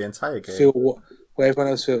view of the entire game. Feel what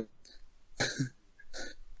everyone else feels.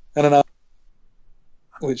 I don't know,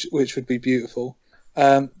 which would be beautiful.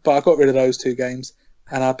 But I got rid of those 2 games,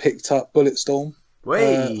 and I picked up Bulletstorm,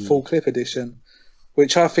 full clip edition,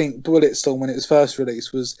 which I think Bulletstorm, when it was first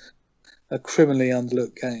released, was a criminally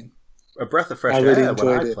underlooked game. A breath of fresh air when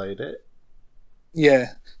I played it.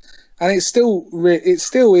 Yeah. And it still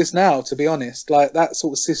is now, to be honest. Like, that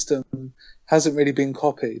sort of system hasn't really been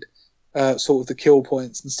copied, sort of the kill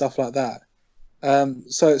points and stuff like that.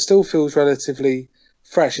 So it still feels relatively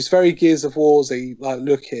fresh. It's very Gears of War-y, like,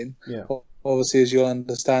 looking. Yeah. Obviously, as you'll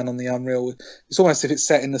understand on the Unreal, it's almost as if it's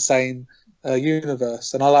set in the same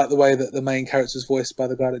universe. And I like the way that the main character is voiced by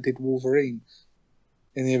the guy that did Wolverine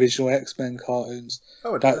in the original X-Men cartoons.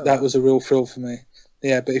 Oh, that was a real thrill for me.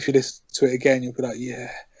 Yeah, but if you listen to it again, you'll be like, yeah.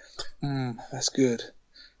 That's good.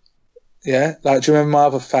 Yeah, like, do you remember my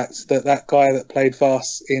other fact that guy that played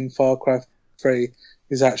Voss in Far Cry 3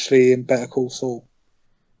 is actually in Better Call Saul?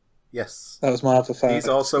 Yes. That was my other fact. He's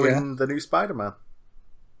also in the new Spider-Man.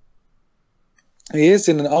 He is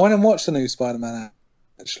in. I went and watched the new Spider-Man,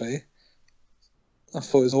 actually. I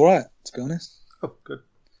thought it was alright, to be honest. Oh, good.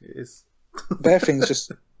 It is. But everything's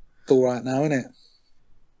just alright now, isn't it?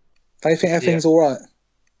 Don't you think everything's alright?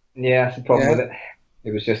 Yeah, that's the problem with it.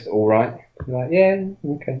 It was just alright. Like, yeah,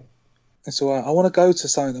 okay. It's alright. I want to go to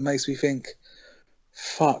something that makes me think,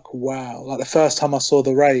 fuck, wow. Like the first time I saw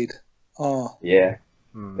The Raid. Oh. Yeah.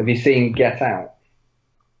 Have you seen Get Out?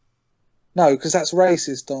 No, because that's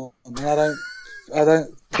racist, Don. And I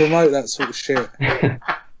don't promote that sort of shit.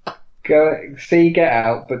 Go see Get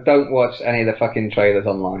Out, but don't watch any of the fucking trailers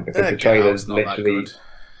online, because the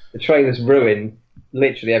trailers ruin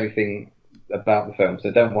literally everything about the film.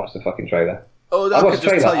 So don't watch the fucking trailer. Oh, I watched the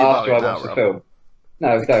trailer after I watched the film.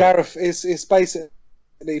 No, don't. Gareth, it's basically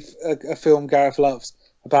a film Gareth loves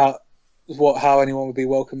about how anyone would be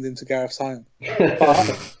welcomed into Gareth's home.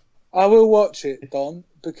 But I will watch it, Don,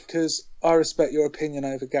 because I respect your opinion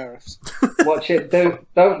over Gareth's. Watch it.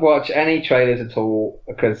 Don't watch any trailers at all,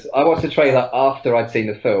 because I watched the trailer after I'd seen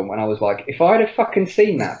the film, and I was like, if I'd have fucking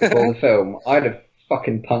seen that before the film, I'd have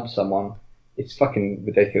fucking punched someone. It's fucking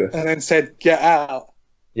ridiculous. And then said, "Get out."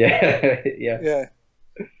 Yeah, yeah.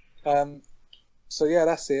 So yeah,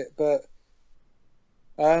 that's it. But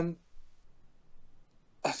I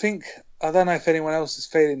think, I don't know if anyone else is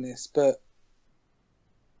feeling this, but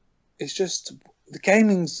it's just the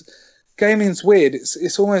gaming's weird.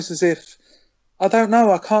 It's almost as if, I don't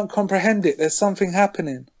know, I can't comprehend it. There's something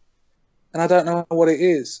happening, and I don't know what it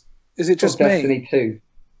is. Is it just me? Destiny 2.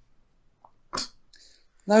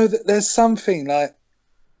 No, there's something, like,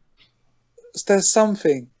 there's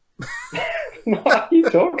something. What are you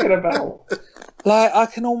talking about? Like, I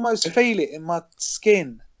can almost feel it in my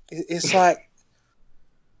skin. It's like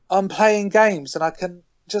I'm playing games and I can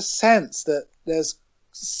just sense that there's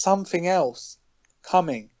something else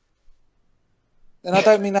coming. And I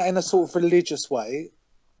don't mean that in a sort of religious way.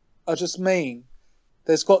 I just mean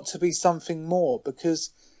there's got to be something more,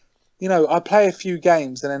 because, you know, I play a few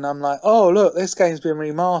games and then I'm like, oh, look, this game's been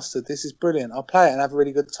remastered. This is brilliant. I'll play it and have a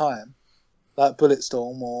really good time. Like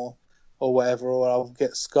Bulletstorm or whatever, or I'll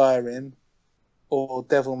get Skyrim or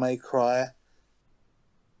Devil May Cry.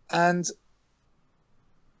 And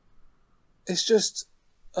it's just,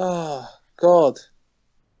 oh, God.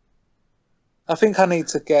 I think I need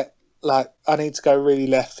to go really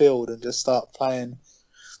left field and just start playing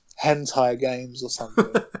hentai games or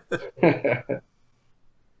something.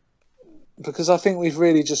 Because I think we've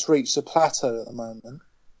really just reached a plateau at the moment.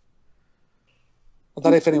 I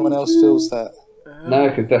don't know if anyone else feels that. No,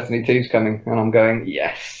 because Destiny 2's coming, and I'm going,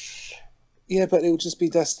 yes. Yeah, but it'll just be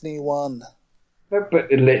Destiny 1. No,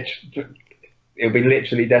 but it'll be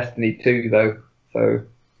literally Destiny 2, though. So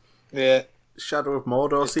yeah, Shadow of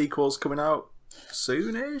Mordor sequel's coming out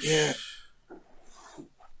soonish.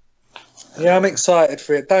 Yeah, I'm excited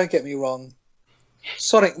for it. Don't get me wrong.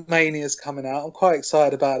 Sonic Mania's coming out. I'm quite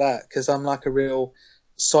excited about that, because I'm like a real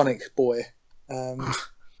Sonic boy.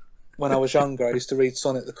 When I was younger, I used to read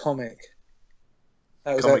Sonic the comic.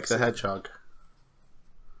 That was Comic the Hedgehog.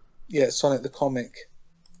 Yeah, Sonic the comic.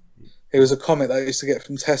 It was a comic that I used to get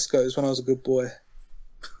from Tesco's when I was a good boy.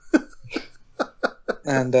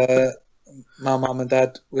 And my mum and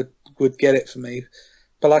dad would get it for me.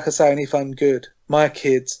 But like I say, only if I'm good. My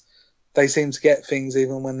kids, they seem to get things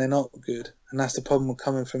even when they're not good. And that's the problem with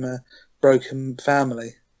coming from a broken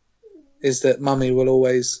family, is that mummy will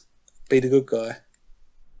always be the good guy.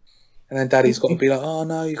 And then daddy's got to be like, oh,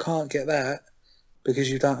 no, you can't get that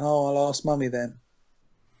because you don't. Oh, I'll ask mummy then.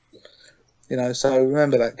 You know, so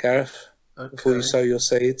remember that, Gareth, before you sow your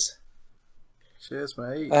seeds. Cheers,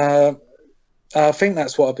 mate. I think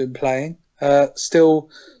that's what I've been playing. Still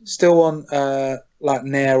on like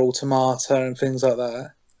Nier Automata and things like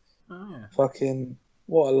that. Oh, yeah. Fucking,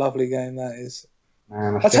 what a lovely game that is.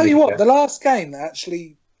 Man, I'll tell you what, the last game that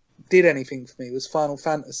actually did anything for me was Final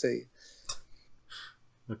Fantasy.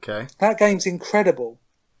 Okay. That game's incredible.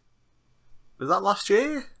 Was that last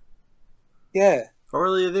year? Yeah. Or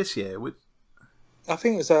earlier this year? I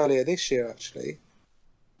think it was earlier this year, actually.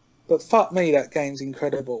 But fuck me, that game's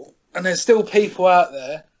incredible. And there's still people out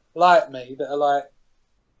there, like me, that are like,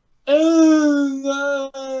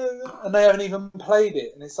 oh, no. And they haven't even played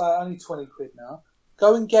it. And it's like only 20 quid now.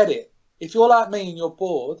 Go and get it. If you're like me and you're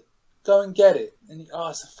bored, go and get it. And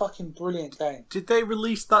it's a fucking brilliant game. Did they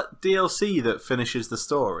release that DLC that finishes the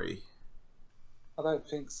story? I don't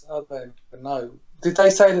think so. I don't even know. Did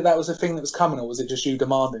they say that was a thing that was coming, or was it just you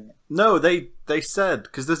demanding it? No, they said,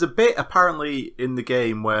 because there's a bit apparently in the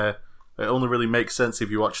game where it only really makes sense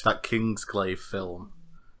if you watch that Kingsglaive film,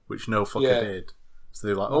 which no fucker did. So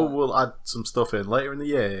they're like, we'll add some stuff in later in the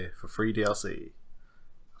year for free DLC.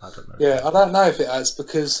 I don't know. Yeah, I don't know if it has,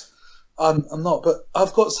 because I'm not, but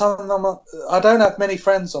I've got I don't have many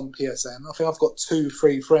friends on PSN. I think I've got 2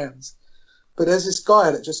 free friends. But there's this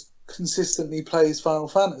guy that just consistently plays Final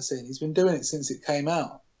Fantasy, and he's been doing it since it came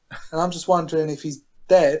out. And I'm just wondering if he's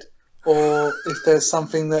dead, or if there's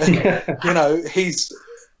something that,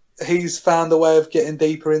 he's found a way of getting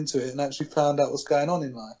deeper into it and actually found out what's going on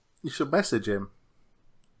in life. You should message him.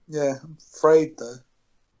 Yeah, I'm afraid though.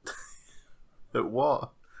 At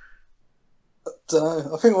what? I don't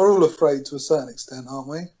know. I think we're all afraid to a certain extent, aren't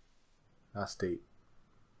we? That's deep.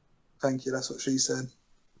 Thank you, that's what she said.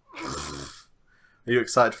 Are you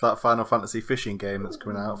excited for that Final Fantasy fishing game that's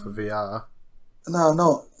coming out for VR? No, I'm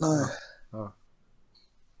not. No. Oh.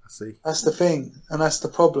 I see. That's the thing, and that's the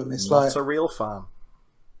problem. It's not a real fan.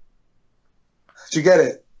 Do you get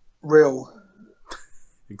it? Real.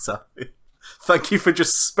 Exactly. Thank you for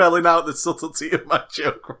just spelling out the subtlety of my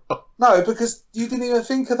joke, Rob. No, because you didn't even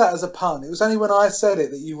think of that as a pun. It was only when I said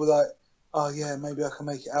it that you were like, oh yeah, maybe I can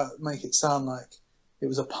make it sound like it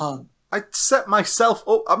was a pun. I set myself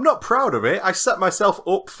up. I'm not proud of it. I set myself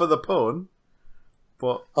up for the pun,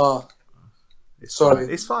 but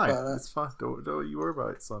sorry, it's fine. It's fine. Don't you worry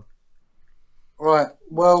about it, son. Right.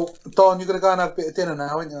 Well, Don, you're gonna go and have a bit of dinner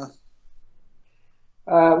now, aren't you?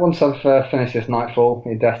 Once I've finished this Nightfall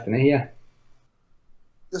in Destiny, yeah.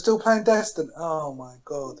 You're still playing Destiny? Oh my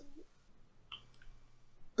god!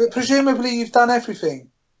 But presumably you've done everything.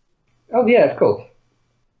 Oh yeah, of course.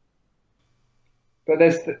 But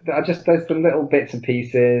there's the little bits and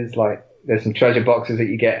pieces, like there's some treasure boxes that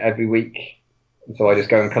you get every week. And so I just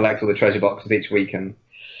go and collect all the treasure boxes each week, and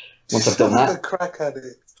once I've done that, a crack at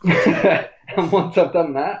it. And once I've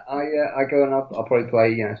done that, I go and I'll probably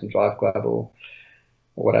play some Drive Club or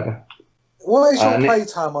whatever. What is your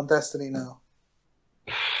playtime on Destiny now?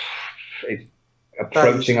 It's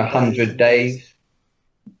approaching 100 days.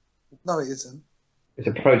 No, it isn't. It's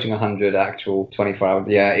approaching 100 actual 24 hours.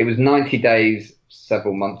 Yeah, it was 90 days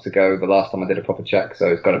several months ago, the last time I did a proper check, so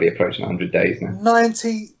it's got to be approaching 100 days now.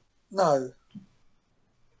 90? No.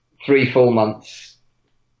 3 full months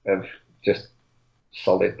of just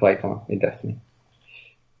solid playtime in Destiny.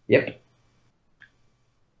 Yep.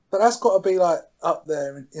 But that's got to be like up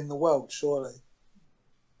there in the world, surely.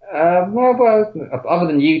 Well, other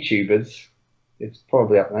than YouTubers, it's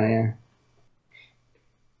probably up there, yeah.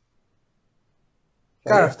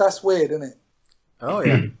 Gareth, that's weird, isn't it? Oh,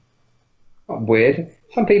 yeah. Not weird.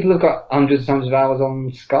 Some people have got hundreds of hours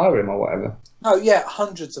on Skyrim or whatever. Oh, yeah,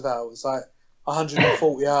 hundreds of hours, like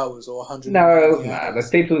 140 hours or 100. No, there's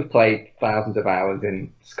people who've played thousands of hours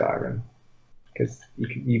in Skyrim because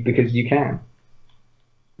you can.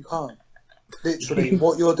 You can't. Literally,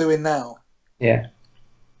 what you're doing now. Yeah.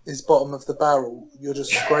 Is bottom of the barrel. You're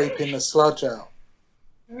just scraping the sludge out.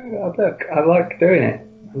 Oh, look, I like doing it.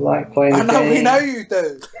 I like playing the game. We know you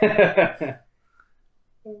do.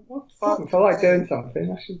 If I like doing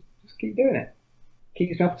something, I should just keep doing it.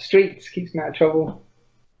 Keeps me off the streets, keeps me out of trouble.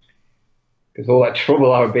 Because all that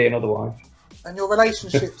trouble I would be in otherwise. And your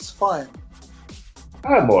relationship's fine?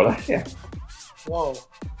 Oh, more or less, yeah. Whoa.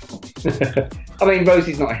 I mean,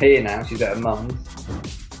 Rosie's not here now, she's at her mum's.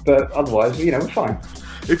 But otherwise, we're fine.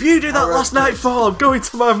 If you do that last Nightfall, I'm going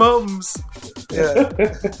to my mum's. Yeah.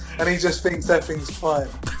 And he just thinks everything's fine.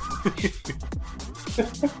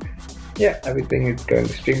 Yeah, everything is going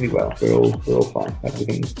extremely well. We're all fine.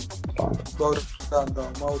 Everything's fine. Well done,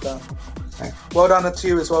 Don. Well done. Thanks. Well done to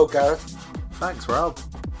you as well, Gareth. Thanks, Rob.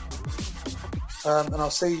 And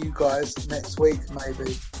I'll see you guys next week,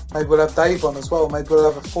 maybe. Maybe we'll have Dave on as well. Maybe we'll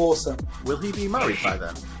have a foursome. Will he be married by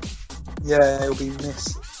then? Yeah, he'll be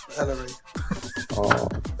Miss Ellery. Oh.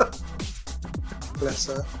 Bless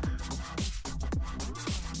her.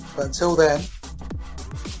 But until then,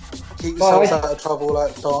 keep yourselves out of trouble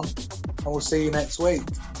like Don, and we'll see you next week.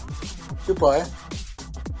 Goodbye.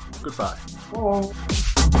 Goodbye. Oh.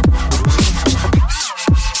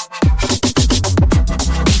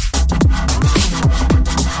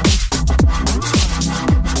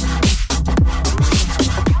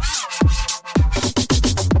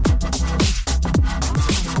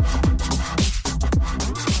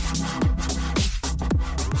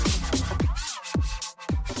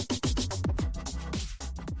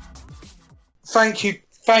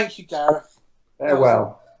 Thank you, Gareth.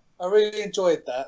 Farewell. I really enjoyed that.